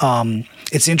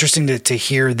 It's interesting to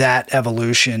hear that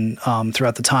evolution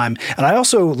throughout the time. And I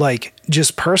also, like,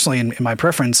 just personally in my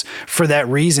preference, for that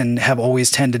reason, have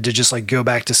always tended to just like go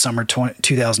back to summer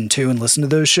 2002 and listen to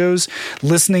those shows.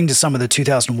 Listening to some of the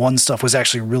 2001 stuff was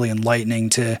actually really enlightening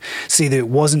to see that it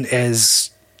wasn't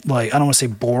as, like, I don't want to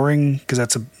say boring because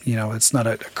that's it's not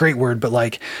a great word, but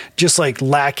like just like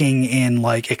lacking in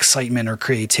like excitement or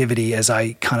creativity as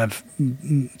I kind of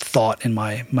thought in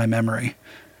my memory.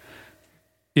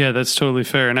 Yeah, that's totally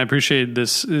fair. And I appreciate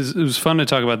this. It was fun to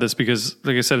talk about this because,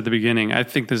 like I said at the beginning, I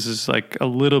think this is like a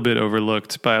little bit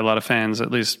overlooked by a lot of fans,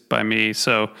 at least by me.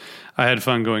 So I had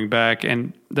fun going back,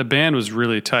 and the band was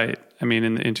really tight. I mean,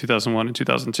 in 2001 and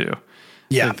 2002.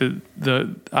 Yeah. Like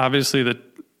the obviously the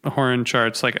horn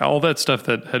charts, like all that stuff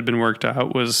that had been worked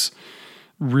out was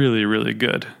really, really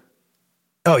good.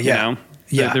 Oh yeah.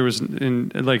 Yeah. There was,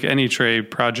 in like any Trey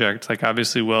project, like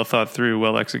obviously well thought through,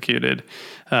 well executed,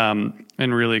 and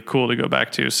really cool to go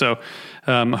back to. So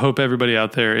hope everybody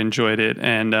out there enjoyed it.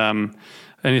 And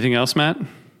anything else, Matt?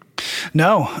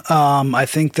 No, I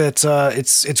think that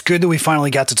it's good that we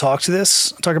finally got to talk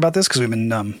about this because we've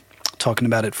been talking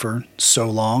about it for so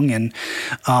long. And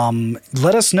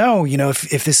let us know,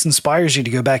 if this inspires you to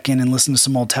go back in and listen to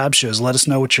some old Tab shows. Let us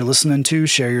know what you're listening to,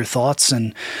 share your thoughts,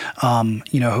 and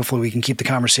hopefully we can keep the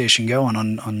conversation going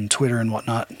on Twitter and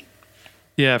whatnot.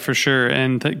 Yeah, for sure.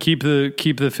 And keep the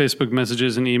Facebook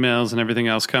messages and emails and everything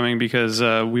else coming because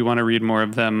we want to read more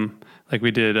of them like we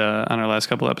did on our last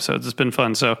couple episodes. It's been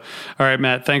fun. So, all right,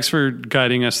 Matt, thanks for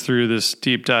guiding us through this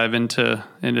deep dive into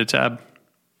Tab.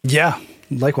 Yeah,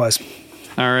 likewise.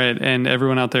 All right. And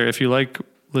everyone out there, if you like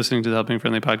listening to the Helping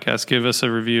Friendly podcast, give us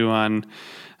a review on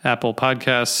Apple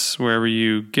Podcasts, wherever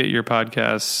you get your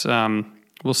podcasts.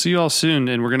 We'll see you all soon.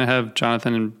 And we're going to have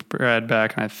Jonathan and Brad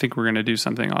back. And I think we're going to do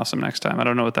something awesome next time. I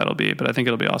don't know what that'll be, but I think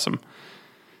it'll be awesome.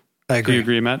 I agree. Do you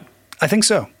agree, Matt? I think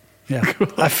so. Yeah.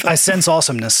 I sense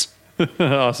awesomeness.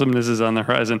 Awesomeness is on the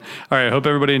horizon. All right. Hope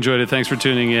everybody enjoyed it. Thanks for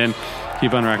tuning in.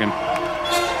 Keep on rocking.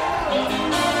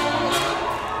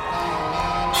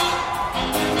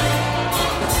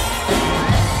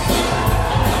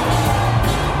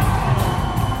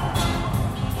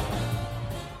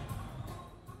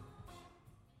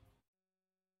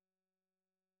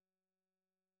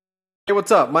 Hey,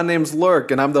 what's up? My name's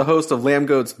Lurk, and I'm the host of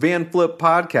Lambgoat's Van Flip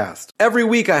podcast. Every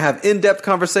week I have in-depth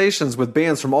conversations with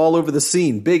bands from all over the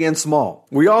scene, big and small.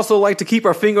 We also like to keep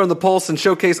our finger on the pulse and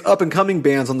showcase up-and-coming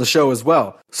bands on the show as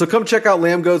well. So come check out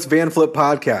Lambgoat's Van Flip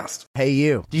podcast. Hey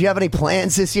you, do you have any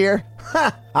plans this year?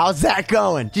 How's that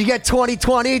going? Did you get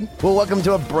 2020'd? Well, welcome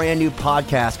to a brand new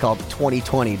podcast called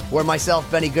 2020'd, where myself,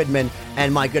 Benny Goodman,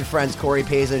 and my good friends Corey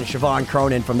Paisley and Siobhan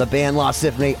Cronin from the band Lost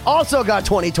Symphony also got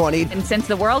 2020'd. And since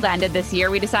the world ended this year,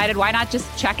 we decided why not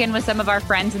just check in with some of our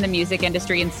friends in the music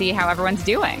industry and see how everyone's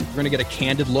doing. We're going to get a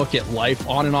candid look at life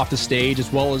on and off the stage,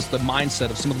 as well as the mindset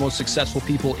of some of the most successful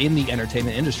people in the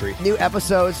entertainment industry. New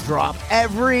episodes drop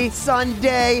every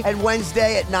Sunday and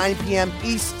Wednesday at 9 p.m.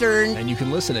 Eastern. And you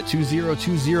can listen at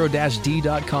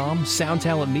 2020-d.com,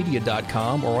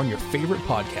 soundtalentmedia.com, or on your favorite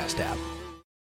podcast app.